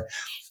language there,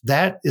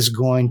 that is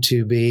going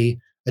to be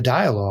a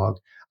dialogue.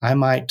 I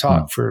might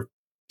talk for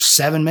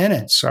 7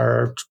 minutes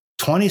or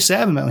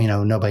 27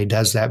 minutes, nobody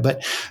does that.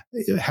 But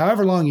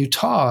however long you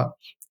talk,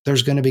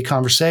 there's going to be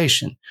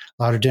conversation.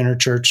 A lot of dinner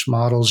church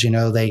models,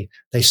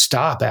 they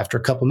stop after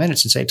a couple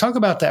minutes and say, talk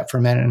about that for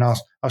a minute, and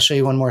I'll show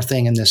you one more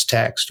thing in this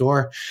text.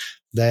 Or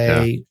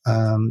they,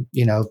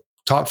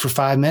 talk for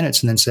 5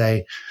 minutes and then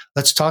say,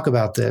 let's talk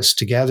about this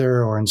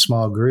together or in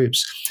small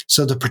groups.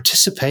 So the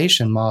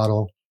participation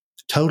model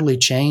totally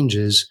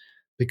changes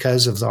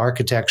because of the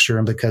architecture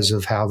and because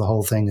of how the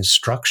whole thing is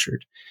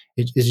structured.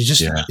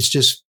 It's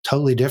just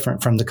totally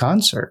different from the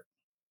concert.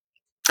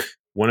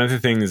 One of the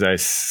things I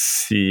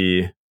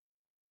see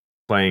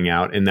playing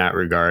out in that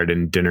regard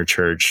in dinner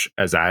church,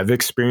 as I've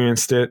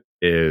experienced it,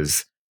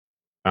 is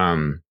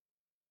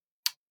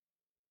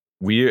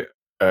we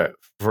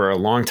for a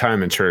long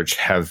time in church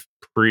have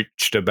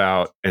preached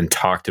about and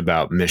talked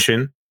about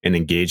mission and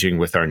engaging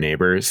with our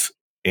neighbors,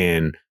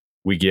 and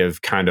we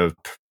give kind of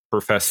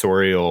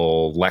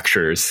professorial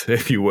lectures,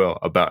 if you will,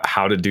 about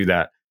how to do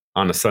that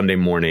on a Sunday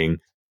morning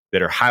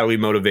that are highly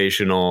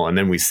motivational, and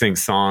then we sing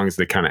songs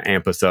that kind of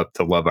amp us up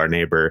to love our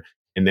neighbor,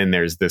 and then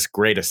there's this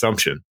great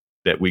assumption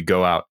that we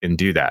go out and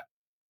do that.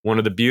 One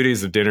of the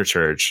beauties of dinner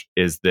church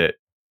is that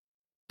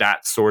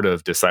sort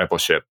of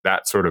discipleship,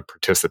 that sort of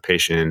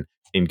participation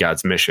in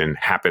God's mission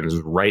happens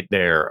right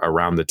there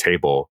around the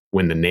table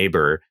when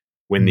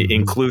the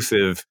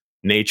inclusive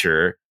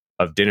nature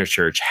of dinner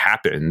church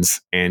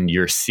happens, and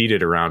you're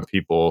seated around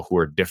people who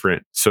are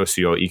different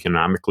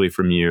socioeconomically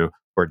from you,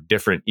 or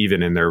different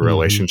even in their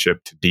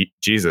relationship to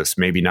Jesus,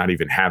 maybe not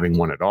even having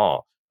one at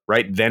all.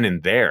 Right then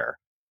and there,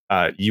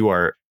 you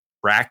are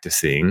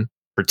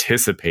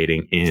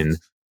participating in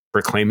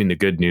proclaiming the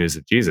good news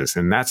of Jesus.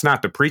 And that's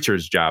not the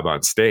preacher's job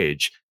on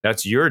stage.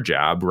 That's your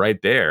job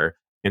right there.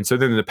 And so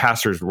then the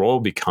pastor's role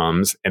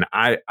becomes, and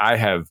I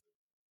have,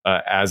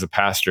 as a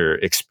pastor,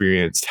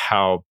 experienced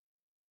how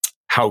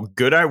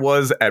good I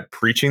was at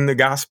preaching the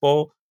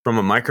gospel from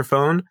a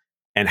microphone,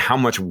 and how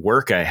much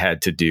work I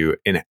had to do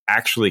in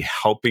actually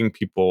helping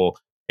people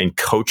and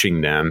coaching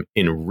them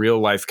in real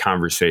life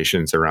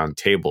conversations around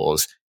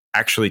tables,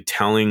 actually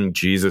telling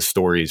Jesus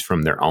stories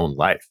from their own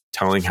life,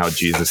 telling how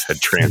Jesus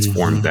had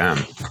transformed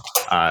them,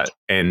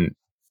 and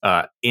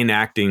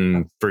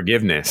enacting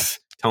forgiveness,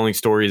 telling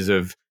stories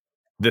of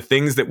the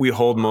things that we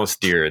hold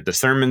most dear, the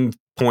sermon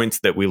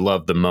points that we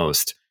love the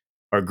most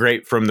are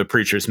great from the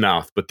preacher's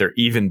mouth, but they're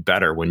even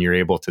better when you're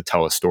able to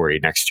tell a story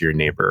next to your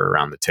neighbor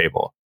around the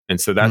table. And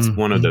so that's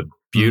one of the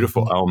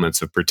beautiful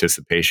elements of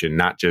participation,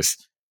 not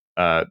just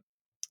that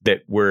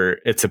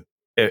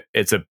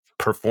it's a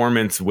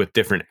performance with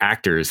different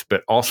actors,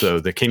 but also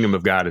the kingdom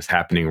of God is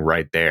happening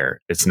right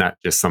there. It's not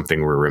just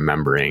something we're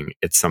remembering.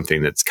 It's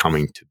something that's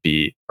coming to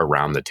be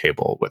around the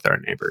table with our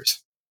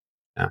neighbors.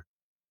 Yeah.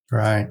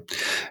 Right.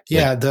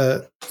 Yeah.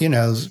 The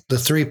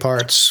 3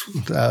 parts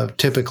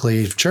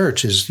typically of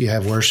church is you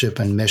have worship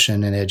and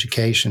mission and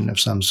education of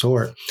some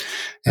sort.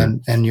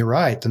 And you're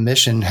right. The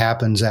mission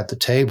happens at the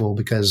table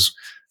because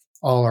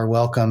all are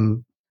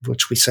welcome,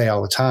 which we say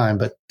all the time,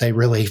 but they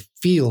really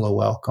feel a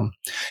welcome.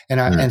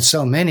 And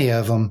so many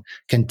of them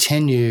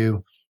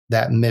continue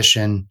that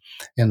mission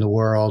in the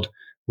world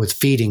with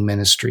feeding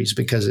ministries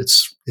because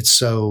it's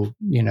so,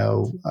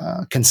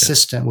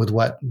 consistent with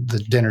what the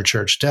dinner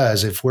church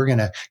does. If we're going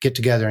to get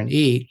together and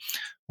eat,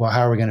 well,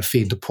 how are we going to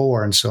feed the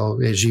poor? And so,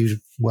 as you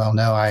well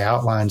know, I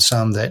outlined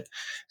some that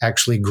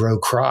actually grow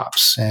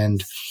crops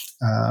and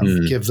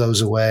give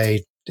those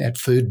away at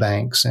food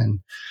banks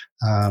and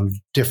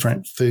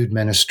different food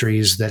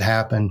ministries that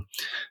happen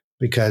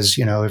because,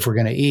 if we're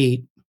going to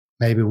eat,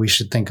 maybe we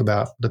should think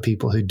about the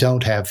people who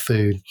don't have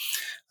food.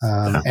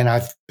 And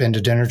I've been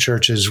to dinner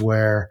churches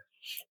where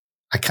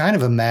I kind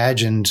of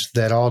imagined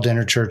that all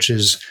dinner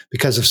churches,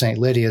 because of St.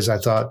 Lydia's, I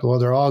thought, well,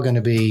 they're all going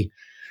to be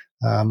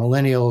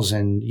millennials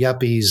and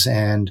yuppies,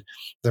 and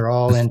they're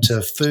all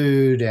into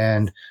food,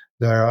 and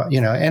they're,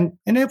 and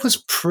it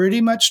was pretty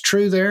much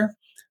true there.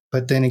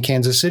 But then in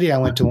Kansas City, I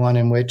went to one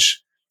in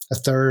which a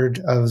third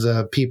of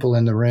the people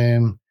in the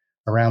room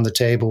around the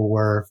table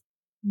were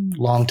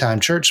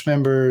longtime church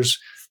members,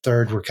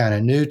 third were kind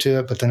of new to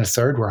it, but then a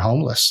third were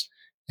homeless.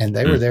 And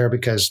they were there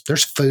because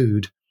there's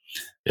food.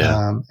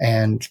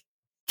 And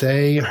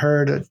they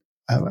heard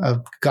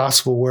a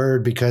gospel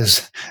word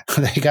because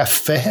they got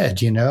fed,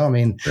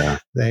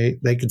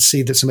 they could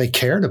see that somebody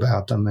cared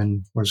about them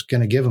and was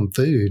going to give them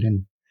food.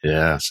 And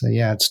so,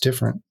 it's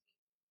different.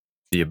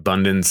 the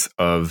abundance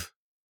of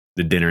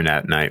the dinner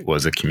that night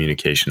was a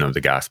communication of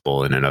the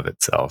gospel in and of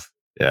itself.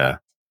 Yeah.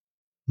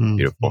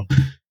 Beautiful.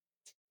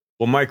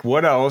 Well, Mike,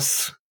 what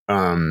else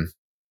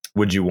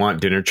would you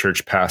want dinner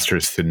church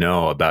pastors to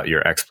know about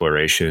your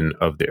exploration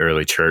of the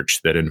early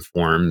church that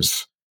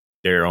informs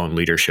their own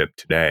leadership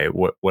today?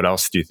 What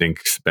else do you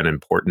think's been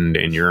important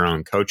in your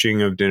own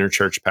coaching of dinner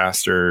church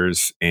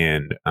pastors?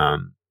 And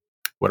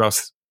what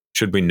else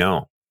should we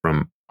know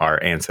from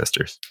our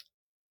ancestors?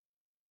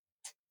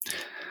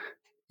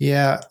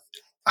 Yeah,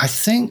 I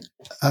think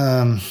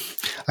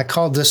I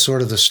called this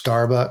sort of the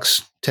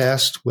Starbucks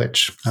test,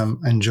 which I'm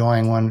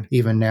enjoying one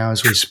even now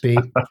as we speak.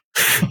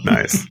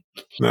 Nice.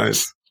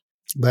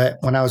 But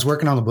when I was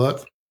working on the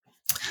book,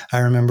 I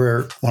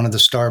remember one of the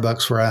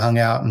Starbucks where I hung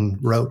out and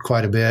wrote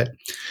quite a bit.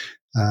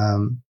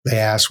 They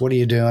asked, "What are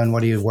you doing?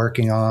 What are you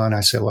working on?"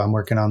 I said, "Well, I'm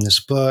working on this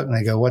book." And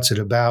they go, "What's it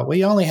about?"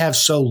 "We only have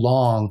so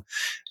long,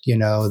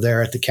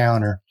 there at the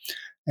counter."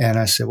 And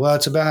I said, "Well,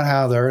 it's about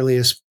how the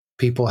earliest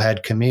people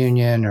had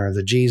communion or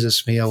the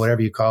Jesus meal,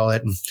 whatever you call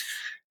it."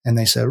 And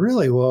they said,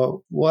 "Really?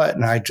 Well, what?"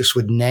 And I just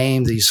would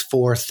name these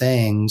 4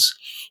 things: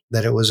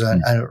 that it was a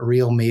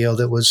real meal,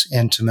 that was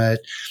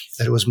intimate,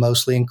 that it was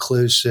mostly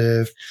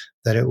inclusive,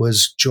 that it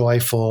was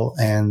joyful,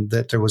 and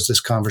that there was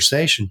this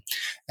conversation.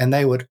 And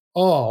they would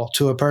all,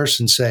 to a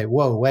person, say,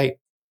 "Whoa, wait,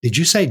 did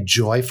you say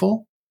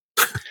joyful?"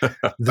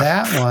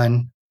 That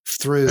one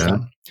threw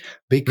them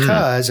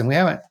because, and we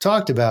haven't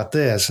talked about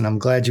this, and I'm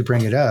glad you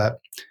bring it up.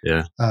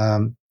 Yeah.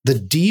 The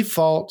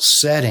default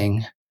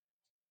setting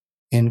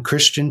in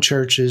Christian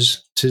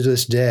churches to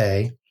this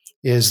day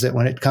is that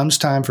when it comes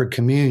time for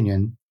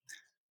communion,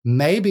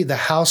 maybe the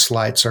house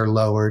lights are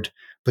lowered,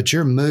 but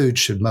your mood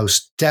should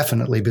most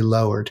definitely be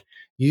lowered.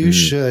 You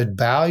should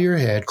bow your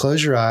head,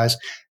 close your eyes,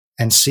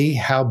 and see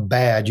how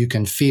bad you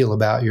can feel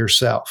about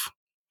yourself.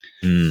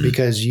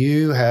 Because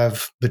you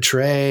have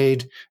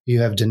betrayed,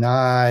 you have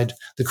denied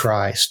the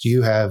Christ,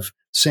 you have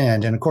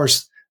sinned. And of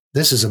course,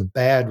 this is a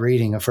bad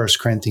reading of 1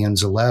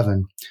 Corinthians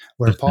 11,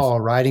 where Paul,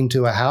 writing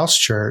to a house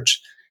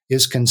church,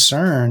 is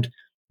concerned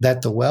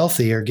that the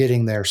wealthy are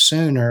getting there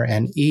sooner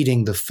and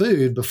eating the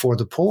food before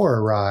the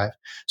poor arrive.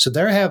 So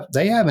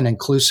they have an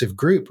inclusive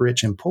group,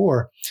 rich and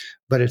poor,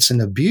 but it's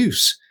an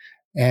abuse.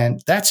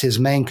 And that's his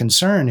main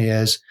concern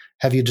is,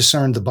 have you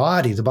discerned the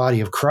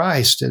body of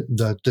Christ,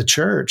 the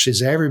church?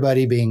 Is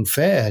everybody being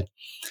fed?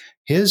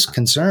 His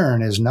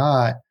concern is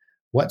not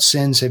what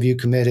sins have you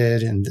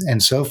committed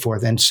and so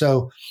forth. And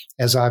so,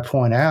 as I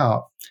point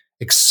out,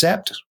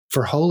 except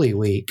for Holy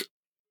Week,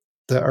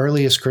 the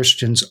earliest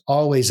Christians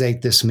always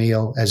ate this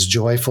meal as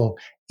joyful,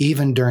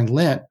 even during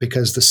Lent,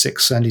 because the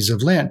 6 Sundays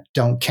of Lent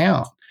don't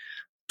count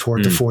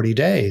toward the 40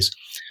 days.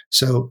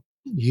 So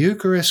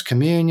Eucharist,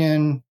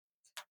 communion,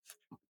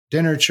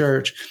 dinner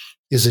church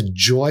is a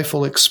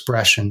joyful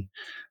expression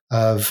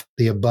of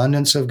the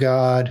abundance of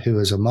God who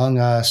is among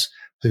us,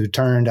 who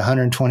turned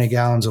 120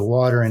 gallons of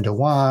water into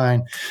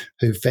wine,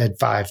 who fed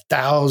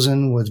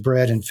 5,000 with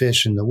bread and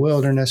fish in the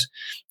wilderness.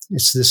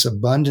 It's this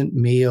abundant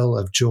meal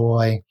of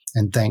joy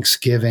and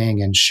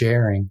thanksgiving and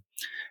sharing.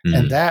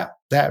 And that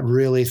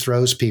really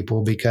throws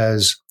people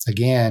because,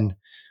 again,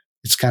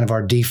 it's kind of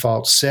our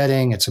default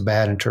setting. It's a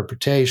bad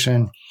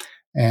interpretation.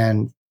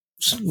 And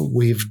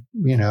we've,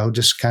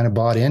 just kind of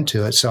bought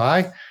into it. So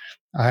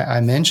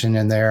I mentioned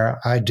in there,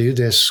 I do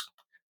this.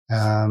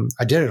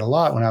 I did it a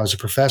lot when I was a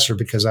professor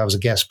because I was a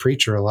guest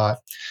preacher a lot,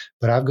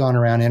 but I've gone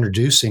around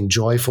introducing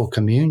joyful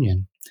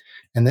communion.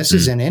 And this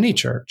is in any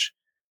church.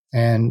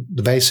 And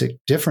the basic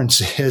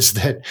difference is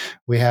that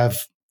we have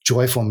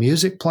joyful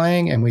music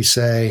playing and we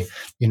say,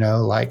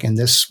 like in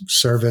this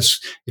service,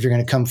 if you're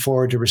going to come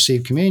forward to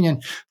receive communion,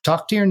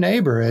 talk to your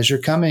neighbor as you're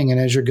coming and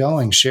as you're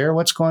going, share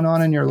what's going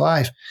on in your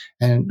life.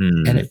 And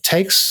it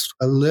takes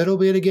a little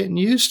bit of getting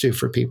used to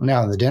for people.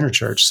 Now in the dinner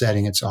church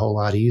setting, it's a whole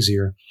lot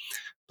easier.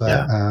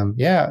 But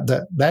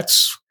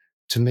that's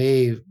to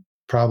me,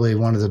 probably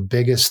one of the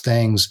biggest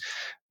things,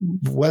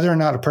 whether or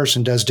not a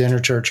person does dinner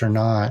church or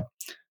not.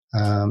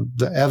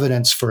 The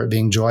evidence for it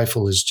being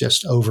joyful is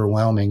just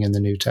overwhelming in the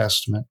New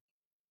Testament.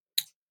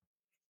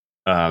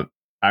 I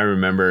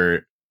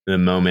remember the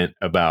moment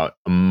about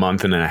a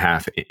month and a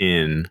half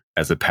in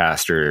as a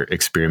pastor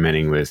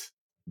experimenting with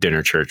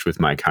dinner church with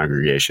my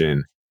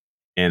congregation.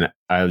 And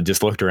I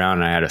just looked around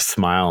and I had a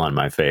smile on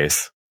my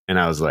face. And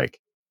I was like,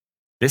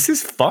 this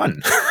is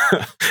fun.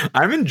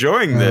 I'm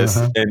enjoying this.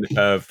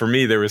 And for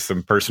me, there was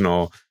some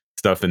personal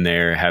stuff in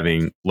there,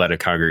 having led a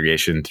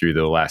congregation through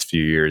the last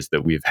few years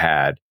that we've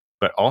had,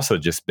 but also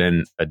just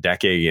been a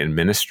decade in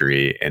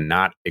ministry and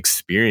not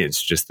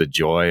experienced just the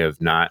joy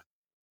of not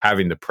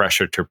having the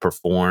pressure to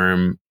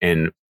perform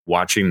and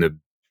watching the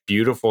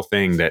beautiful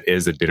thing that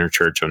is a dinner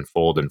church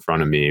unfold in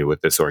front of me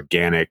with this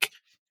organic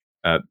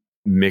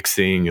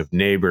mixing of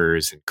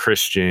neighbors and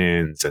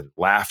Christians and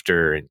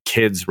laughter and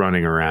kids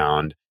running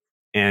around.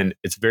 And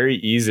it's very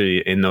easy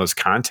in those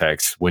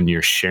contexts when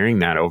you're sharing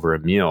that over a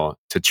meal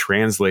to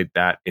translate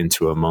that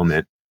into a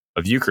moment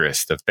of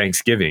Eucharist, of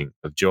Thanksgiving,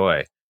 of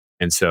joy.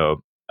 And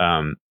so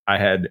I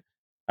had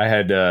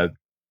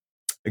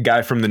a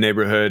guy from the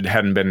neighborhood,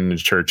 hadn't been in the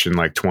church in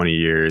like 20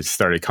 years,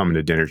 started coming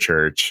to dinner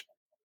church.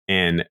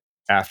 And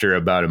after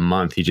about a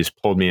month, he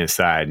just pulled me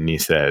aside and he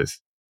says,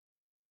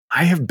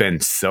 I have been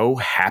so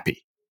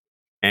happy.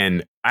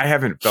 And I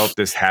haven't felt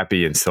this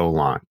happy in so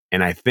long.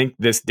 And I think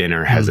this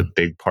dinner has a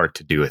big part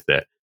to do with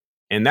it.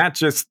 And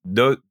that's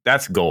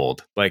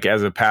gold. Like,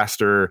 as a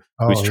pastor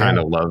who's trying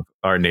to love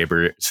our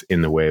neighbors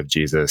in the way of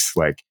Jesus,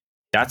 like,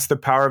 that's the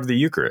power of the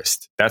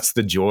Eucharist. That's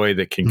the joy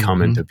that can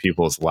come into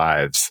people's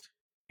lives.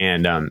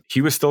 And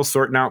he was still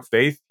sorting out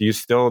faith. He was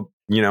still,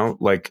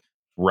 like,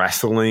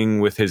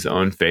 wrestling with his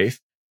own faith,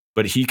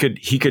 but he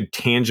could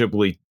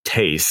tangibly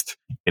taste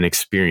and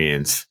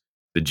experience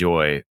the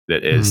joy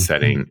that is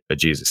setting a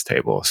Jesus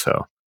table.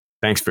 So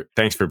thanks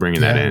for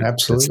bringing that in.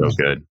 Absolutely. It's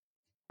so good.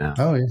 Yeah.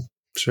 Oh, yeah,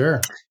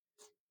 sure.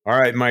 All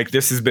right, Mike,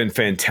 this has been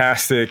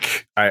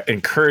fantastic. I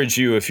encourage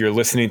you, if you're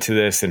listening to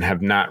this and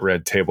have not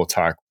read Table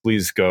Talk,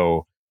 please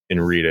go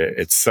and read it.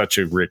 It's such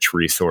a rich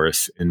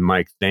resource. And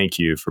Mike, thank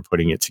you for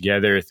putting it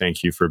together.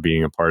 Thank you for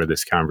being a part of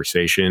this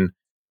conversation.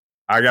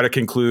 I got to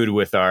conclude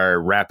with our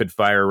rapid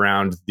fire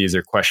round. These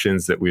are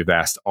questions that we've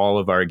asked all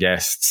of our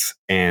guests.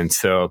 And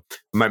so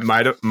I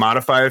might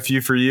modify a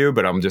few for you,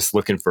 but I'm just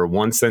looking for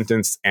one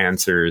sentence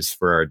answers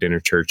for our dinner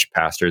church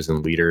pastors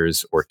and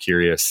leaders or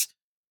curious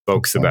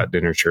folks about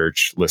dinner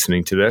church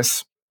listening to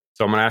this.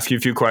 So I'm going to ask you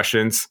a few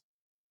questions.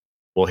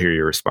 We'll hear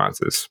your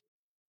responses.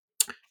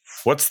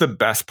 What's the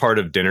best part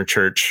of dinner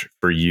church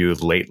for you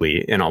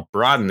lately? And I'll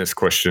broaden this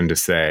question to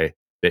say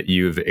that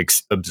you've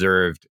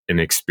observed and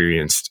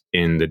experienced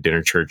in the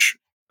dinner church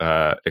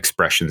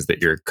expressions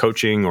that you're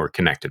coaching or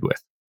connected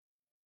with.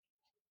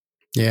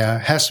 Yeah,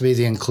 it has to be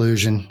the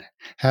inclusion.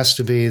 Has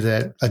to be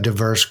that a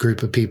diverse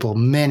group of people,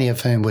 many of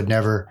whom would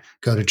never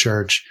go to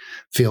church,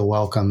 feel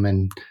welcome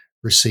and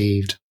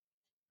received.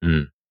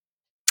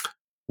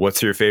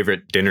 What's your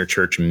favorite dinner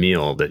church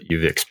meal that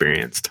you've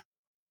experienced?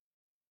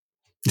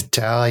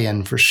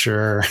 Italian, for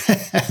sure.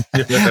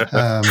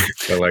 I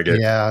like it.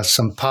 Yeah,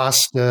 some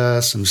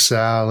pasta, some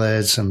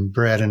salad, some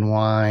bread and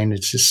wine.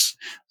 It's just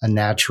a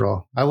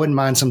natural. I wouldn't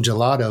mind some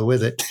gelato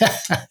with it.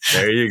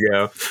 There you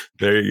go.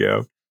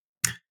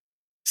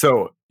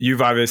 So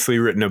you've obviously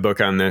written a book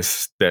on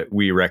this that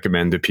we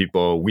recommend to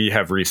people. We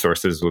have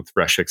resources with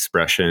Fresh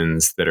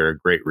Expressions that are a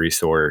great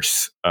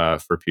resource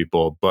for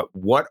people. But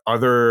what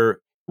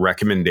other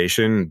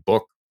recommendation,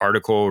 book,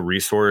 article,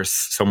 resource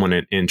someone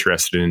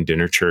interested in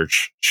dinner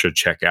church should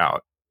check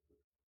out?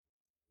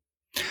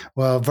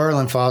 Well,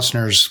 Verlin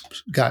Faulkner's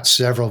got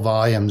several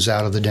volumes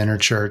out of the dinner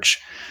church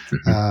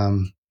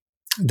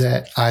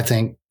that I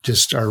think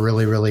just are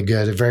really, really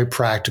good. They're very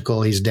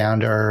practical. He's down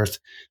to earth.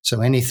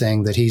 So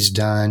anything that he's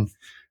done,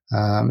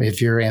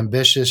 if you're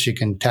ambitious, you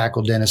can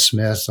tackle Dennis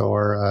Smith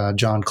or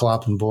John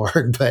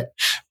Kloppenborg, but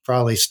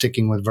probably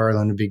sticking with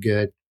Verlin would be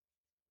good.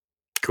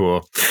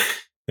 Cool.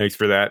 Thanks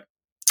for that.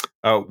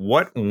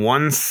 What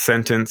one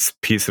sentence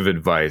piece of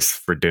advice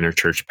for dinner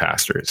church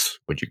pastors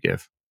would you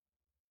give?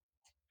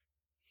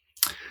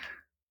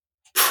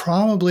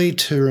 Probably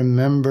to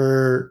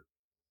remember,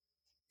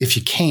 if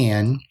you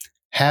can,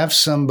 have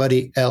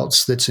somebody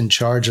else that's in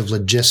charge of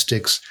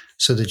logistics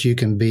so that you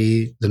can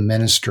be the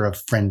minister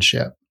of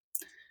friendship.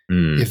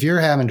 If you're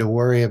having to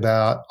worry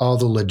about all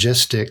the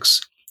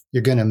logistics,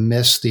 you're going to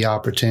miss the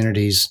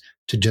opportunities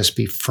to just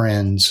be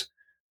friends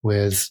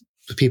with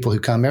the people who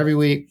come every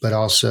week, but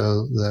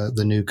also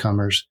the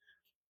newcomers.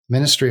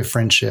 Ministry of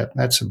friendship,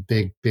 that's a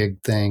big,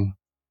 big thing.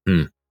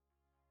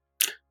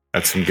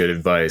 That's some good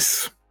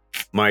advice.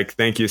 Mike,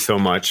 thank you so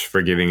much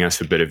for giving us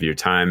a bit of your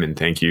time, and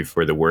thank you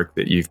for the work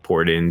that you've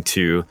poured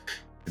into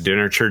the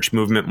dinner church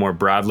movement more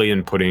broadly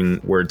and putting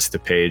words to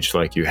page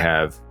like you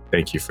have.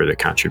 Thank you for the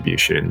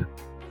contribution.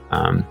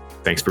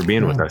 Thanks for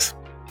being with us.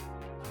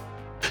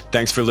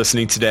 Thanks for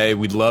listening today.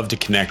 We'd love to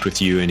connect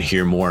with you and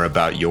hear more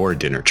about your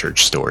dinner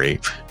church story.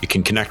 You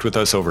can connect with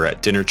us over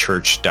at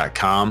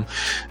dinnerchurch.com.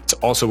 It's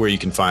also where you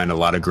can find a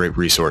lot of great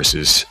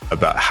resources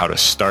about how to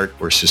start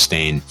or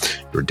sustain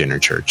your dinner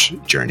church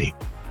journey.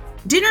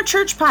 Dinner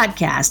Church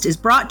Podcast is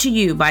brought to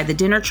you by the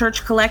Dinner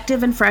Church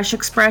Collective and Fresh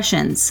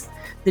Expressions.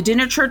 The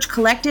Dinner Church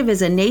Collective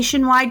is a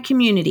nationwide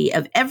community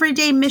of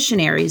everyday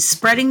missionaries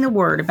spreading the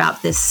word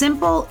about this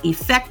simple,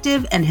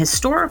 effective, and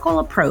historical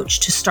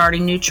approach to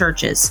starting new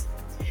churches.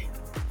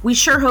 We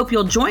sure hope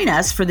you'll join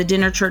us for the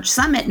Dinner Church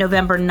Summit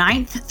November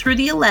 9th through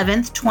the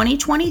 11th,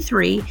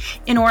 2023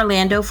 in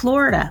Orlando,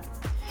 Florida.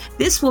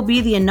 This will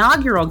be the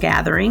inaugural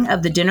gathering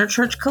of the Dinner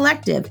Church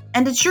Collective,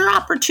 and it's your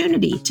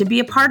opportunity to be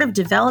a part of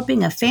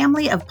developing a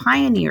family of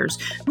pioneers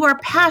who are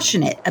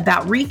passionate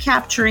about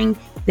recapturing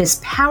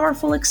this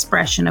powerful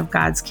expression of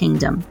God's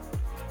kingdom.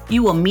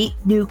 You will meet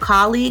new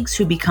colleagues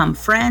who become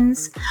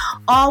friends,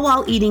 all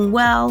while eating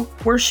well,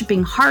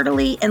 worshiping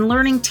heartily, and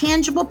learning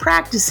tangible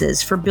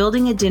practices for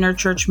building a dinner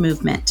church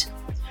movement.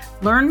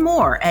 Learn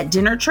more at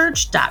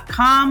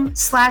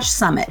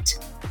dinnerchurch.com/summit.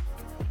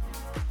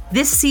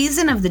 This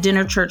season of the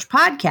Dinner Church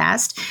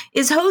Podcast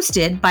is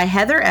hosted by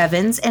Heather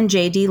Evans and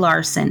J.D.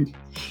 Larson.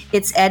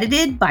 It's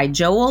edited by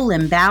Joel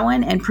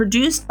Limbowen and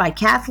produced by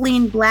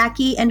Kathleen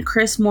Blackie and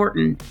Chris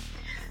Morton.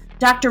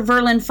 Dr.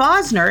 Verlin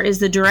Fosner is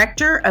the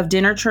director of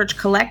Dinner Church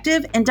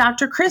Collective, and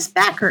Dr. Chris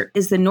Backert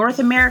is the North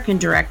American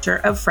director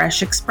of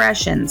Fresh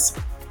Expressions.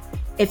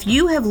 If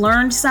you have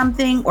learned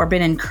something or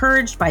been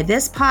encouraged by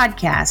this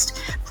podcast,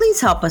 please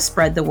help us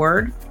spread the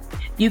word.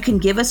 You can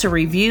give us a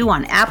review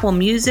on Apple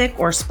Music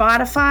or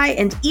Spotify,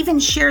 and even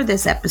share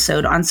this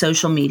episode on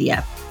social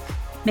media.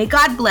 May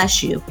God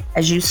bless you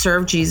as you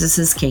serve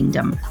Jesus'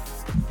 kingdom.